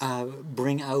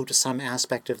bring out some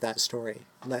aspect of that story.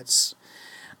 Let's...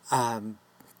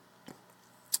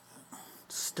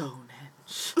 Stonehenge.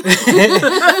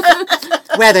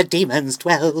 Where the demons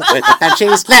dwell, where the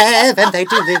banshees live, and they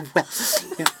do live well.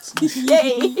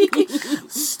 Yay!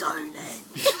 Stonehenge.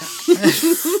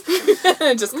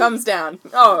 It just comes down.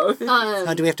 Oh.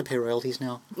 Do we have to pay royalties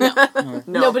now? No.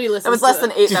 Nobody listens. That was to less it.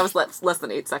 than 8. That was less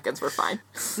than 8 seconds. We're fine.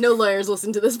 No lawyers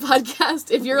listen to this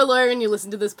podcast. If you're a lawyer and you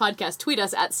listen to this podcast, tweet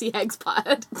us at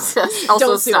CHEGSPod. Also,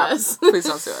 Don't sue stop. us. Please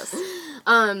don't sue us.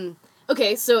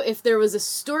 Okay, so if there was a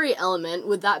story element,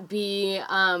 would that be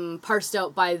parsed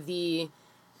out by the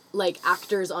like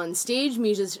actors on stage,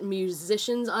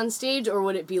 musicians on stage, or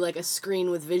would it be like a screen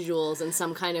with visuals and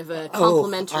some kind of a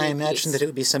complementary I imagine piece? that it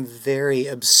would be some very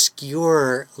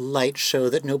obscure light show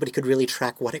that nobody could really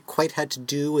track what it quite had to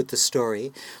do with the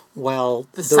story, while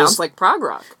This sounds like prog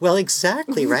rock. Well,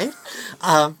 exactly, right?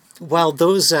 While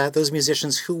those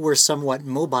musicians who were somewhat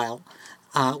mobile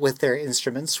with their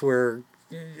instruments were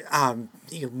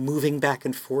moving back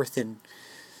and forth in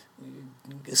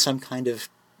some kind of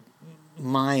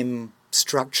mime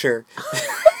structure.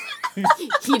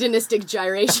 Hedonistic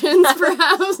gyrations,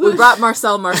 perhaps. We brought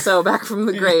Marcel Marceau back from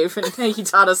the grave, and he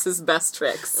taught us his best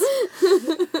tricks.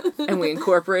 And we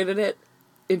incorporated it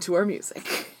into our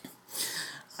music.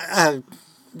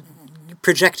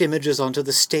 Project images onto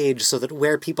the stage so that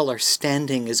where people are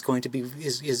standing is going to be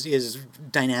is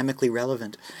dynamically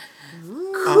relevant.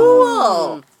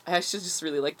 Cool! I should just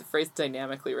really like the phrase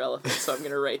dynamically relevant, so I'm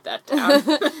going to write that down.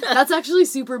 That's actually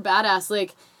super badass.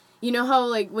 Like, you know how,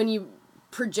 like, when you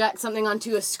project something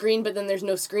onto a screen, but then there's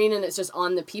no screen and it's just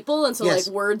on the people, and so, Yes.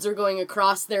 like, words are going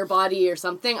across their body or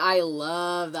something? I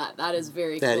love that. That is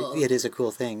very cool. It is a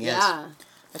cool thing, yes. Yeah.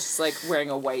 It's just like wearing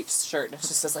a white shirt and it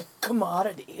just says like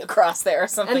commodity across there or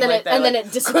something And then like it that. and then like,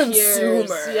 it disappears.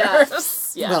 Consumer. Yeah.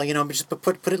 Yeah. Well, you know, just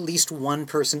put at least one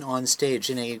person on stage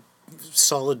in a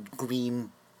solid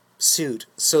green suit,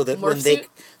 so that Morph suit?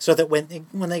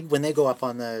 when they go up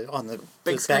on the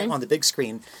Big screen? on the big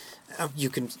screen, you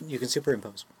can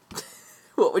superimpose.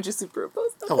 What would you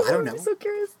superimpose? Oh, I don't know. I'm so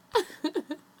curious.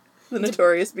 The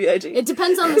Notorious B.I.G. It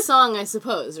depends on the song, I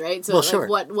suppose, right? So Well, like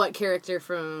sure. what character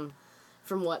from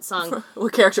what song?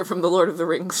 What character from The Lord of the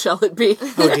Rings shall it be?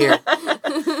 Oh dear.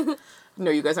 No,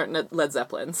 you guys aren't Led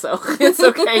Zeppelin, so it's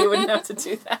okay. You wouldn't have to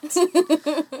do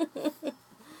that.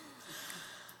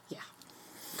 Yeah.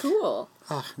 Cool.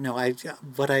 Oh no!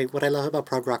 What I love about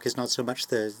prog rock is not so much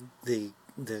the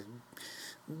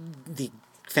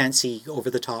fancy over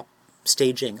the top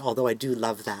staging, although I do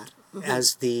love that,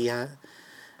 as the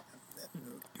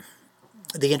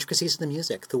intricacies of the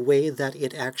music, the way that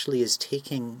it actually is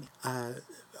taking a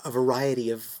variety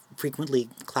of frequently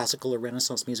classical or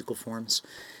Renaissance musical forms,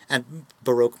 and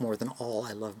Baroque more than all.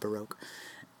 I love Baroque,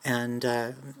 and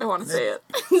I want to say it.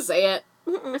 Say it.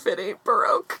 If it ain't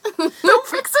Baroque, don't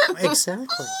fix it.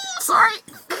 exactly. Sorry.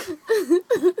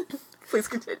 Please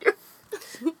continue.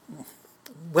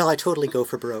 Well, I totally go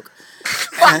for Baroque.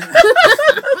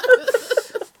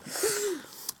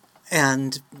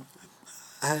 And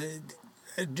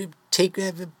take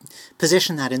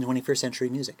position that in 21st century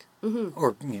music,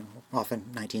 or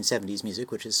often 1970s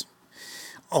music, which is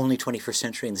only 21st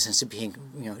century in the sense of being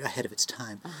ahead of its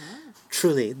time.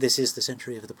 Truly, this is the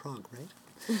century of the prog, right?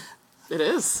 It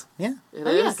is. Yeah, It Oh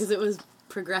is. yeah, because it was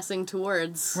progressing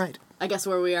towards right. I guess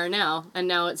where we are now, and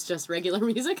now it's just regular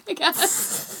music, I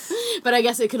guess. But I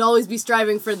guess it could always be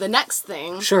striving for the next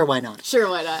thing. Sure, why not? Sure,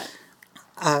 why not?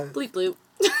 Bleep bloop.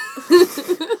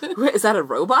 Wait, is that a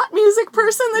robot music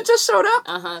person that just showed up?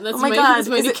 That's Oh my my, God, that's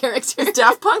my is new it- character. Is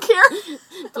Daft Punk here?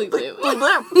 Bleep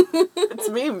bloop. It's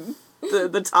me,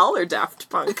 the taller Daft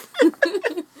Punk.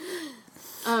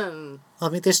 Well, I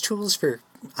mean, there's tools for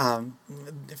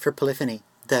polyphony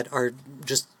that are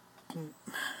just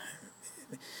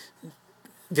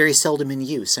very seldom in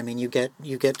use. I mean, you get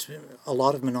a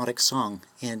lot of melodic song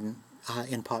in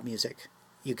pop music.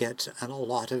 You get a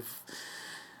lot of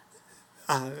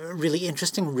really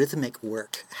interesting rhythmic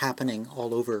work happening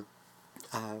all over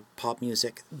pop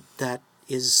music that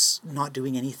is not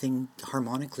doing anything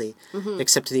harmonically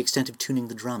except to the extent of tuning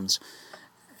the drums.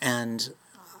 And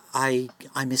I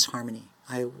miss harmony.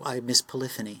 I miss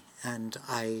polyphony, and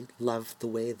I love the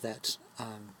way that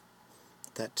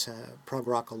prog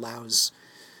rock allows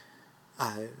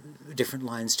different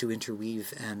lines to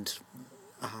interweave and.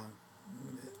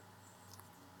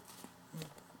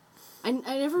 I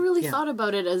never really thought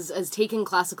about it as taking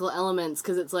classical elements,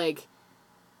 because it's like,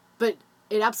 but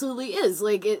it absolutely is.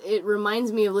 Like, it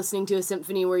reminds me of listening to a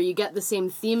symphony where you get the same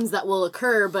themes that will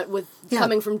occur, but with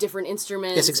coming from different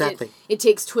instruments. Yes, exactly. It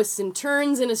takes twists and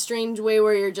turns in a strange way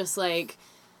where you're just like,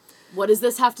 what does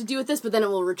this have to do with this? But then it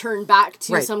will return back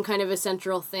to some kind of a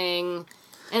central thing.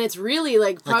 And it's really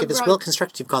like... Like, if it's well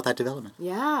constructed, you've got that development.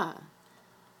 Yeah.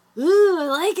 Ooh, I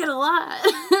like it a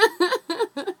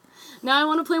lot. Now I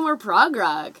want to play more prog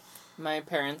rock. My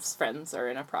parents' friends are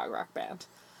in a prog rock band.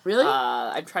 Really?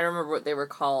 I'm trying to remember what they were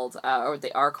called, or what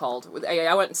they are called.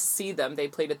 I went to see them. They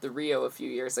played at the Rio a few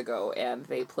years ago, and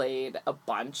they played a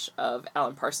bunch of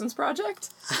Alan Parsons Project,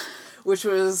 which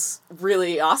was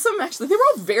really awesome, actually. They were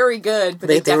all very good,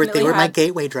 but they were my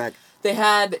gateway drug. They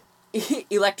had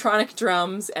electronic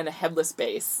drums and a headless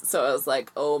bass. So I was like,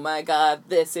 oh my god,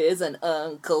 this is an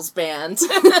uncle's band.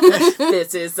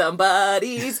 This is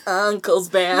somebody's uncle's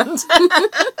band.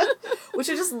 Which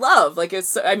I just love. Like, it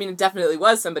definitely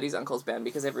was somebody's uncle's band,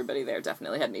 because everybody there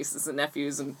definitely had nieces and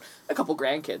nephews and a couple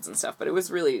grandkids and stuff. But it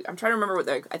was really, I'm trying to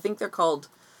remember I think they're called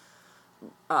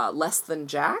Less Than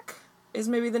Jack is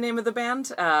maybe the name of the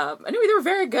band. Anyway, they were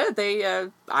very good. They,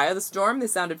 Eye of the Storm, they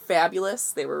sounded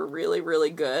fabulous. They were really, really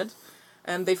good.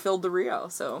 And they filled the Rio,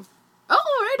 so...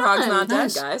 Oh, right on. Prog's not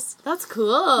Nice. dead, guys. That's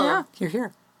cool. Yeah. You're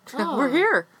here. Oh, We're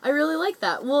here. I really like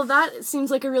that. Well, that seems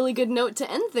like a really good note to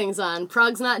end things on.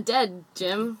 Prog's not dead,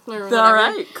 Jim. Or whatever. All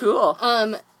right, cool.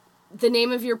 The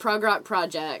name of your prog rock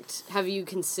project, have you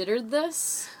considered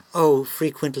this? Oh,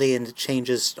 frequently, and it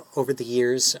changes over the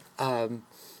years.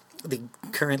 The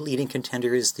current leading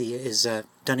contender is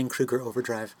Dunning-Kruger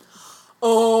Overdrive.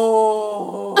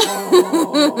 Oh!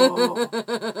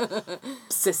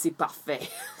 Sissy Parfait.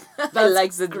 I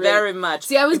like it very much.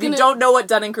 See, I was if you don't know what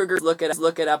Dunning-Kruger is, look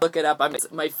it up.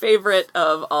 It's my favorite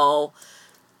of all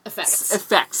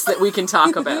effects that we can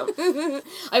talk about.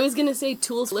 I was gonna say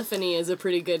Toolsliphony is a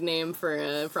pretty good name for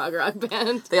a prog rock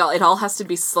band. It all has to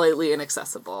be slightly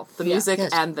inaccessible. The Yeah. music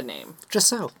Yes. and the name. Just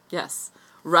so. Yes.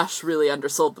 Rush really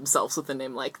undersold themselves with a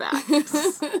name like that.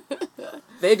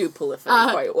 They do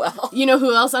polyphony quite well. You know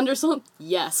who else undersold?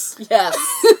 Yes. Yes.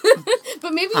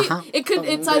 But maybe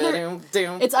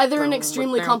it's either an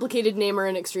extremely complicated name or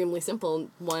an extremely simple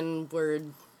one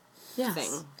word yes.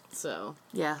 thing. So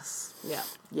Yes. yeah.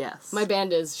 Yes. My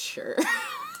band is sure.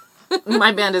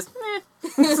 My band is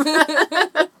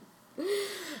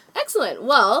Excellent.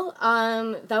 Well,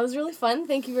 that was really fun.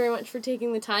 Thank you very much for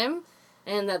taking the time.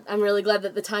 And that I'm really glad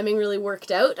that the timing really worked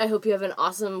out. I hope you have an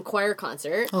awesome choir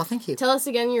concert. Oh, thank you. Tell us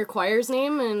again your choir's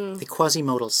name and The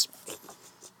Quasimodals.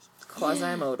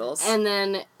 quasi-modals. and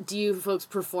then do you folks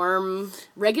perform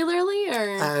regularly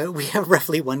or We have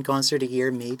roughly one concert a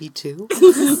year, maybe two.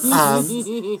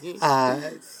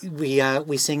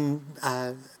 We sing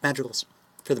madrigals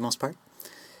for the most part.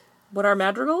 What are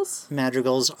madrigals?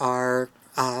 Madrigals are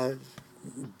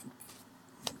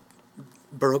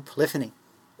Baroque polyphony.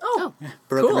 Oh,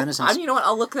 Baroque cool. and Renaissance. You know what?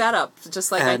 I'll look that up.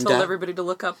 Just like And, I told everybody to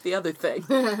look up the other thing.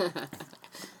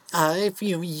 If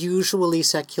you usually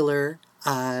secular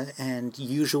and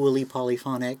usually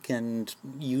polyphonic and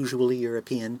usually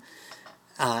European,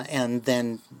 and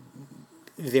then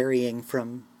varying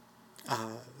from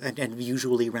and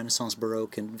usually Renaissance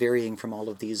Baroque and varying from all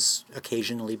of these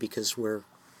occasionally because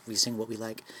we sing what we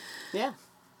like. yeah.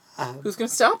 Who's going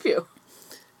to stop you?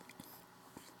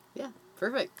 Yeah.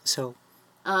 Perfect. So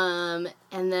And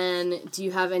then do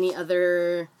you have any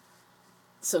other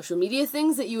social media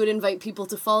things that you would invite people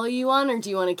to follow you on, or do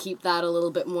you want to keep that a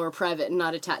little bit more private and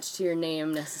not attached to your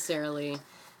name necessarily?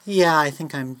 yeah, I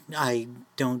think I'm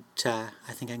going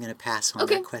to pass on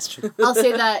Okay. that question. I'll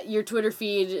say that your Twitter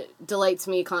feed delights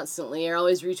me constantly. You're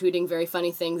always retweeting very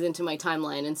funny things into my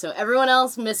timeline, and so everyone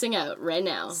else missing out right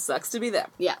now. Sucks to be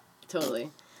them. Yeah, totally.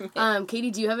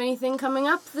 Katie, do you have anything coming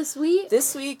up this week?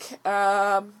 This week,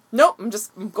 nope, I'm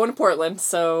going to Portland,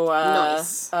 so,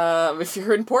 Nice. If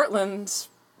you're in Portland,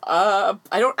 I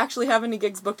don't actually have any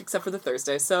gigs booked except for the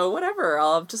Thursday, so whatever,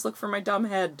 I'll just look for my dumb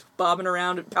head bobbing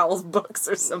around at Powell's Books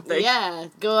or something. Yeah,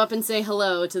 go up and say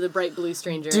hello to the bright blue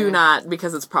stranger. Do not,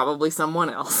 because it's probably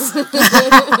someone else.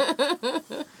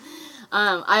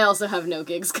 I also have no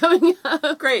gigs coming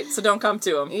up. Great, so don't come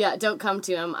to them. Yeah, don't come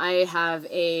to him. I have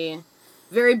a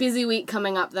very busy week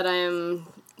coming up that I am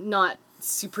not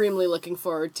supremely looking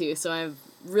forward to, so I'm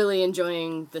really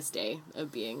enjoying this day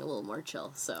of being a little more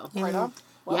chill, so. Right on.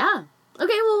 Well, Yeah.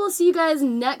 Okay, well, we'll see you guys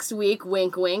next week,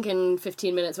 wink wink, in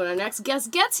 15 minutes when our next guest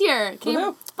gets here. Okay,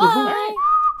 Woohoo.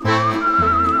 bye!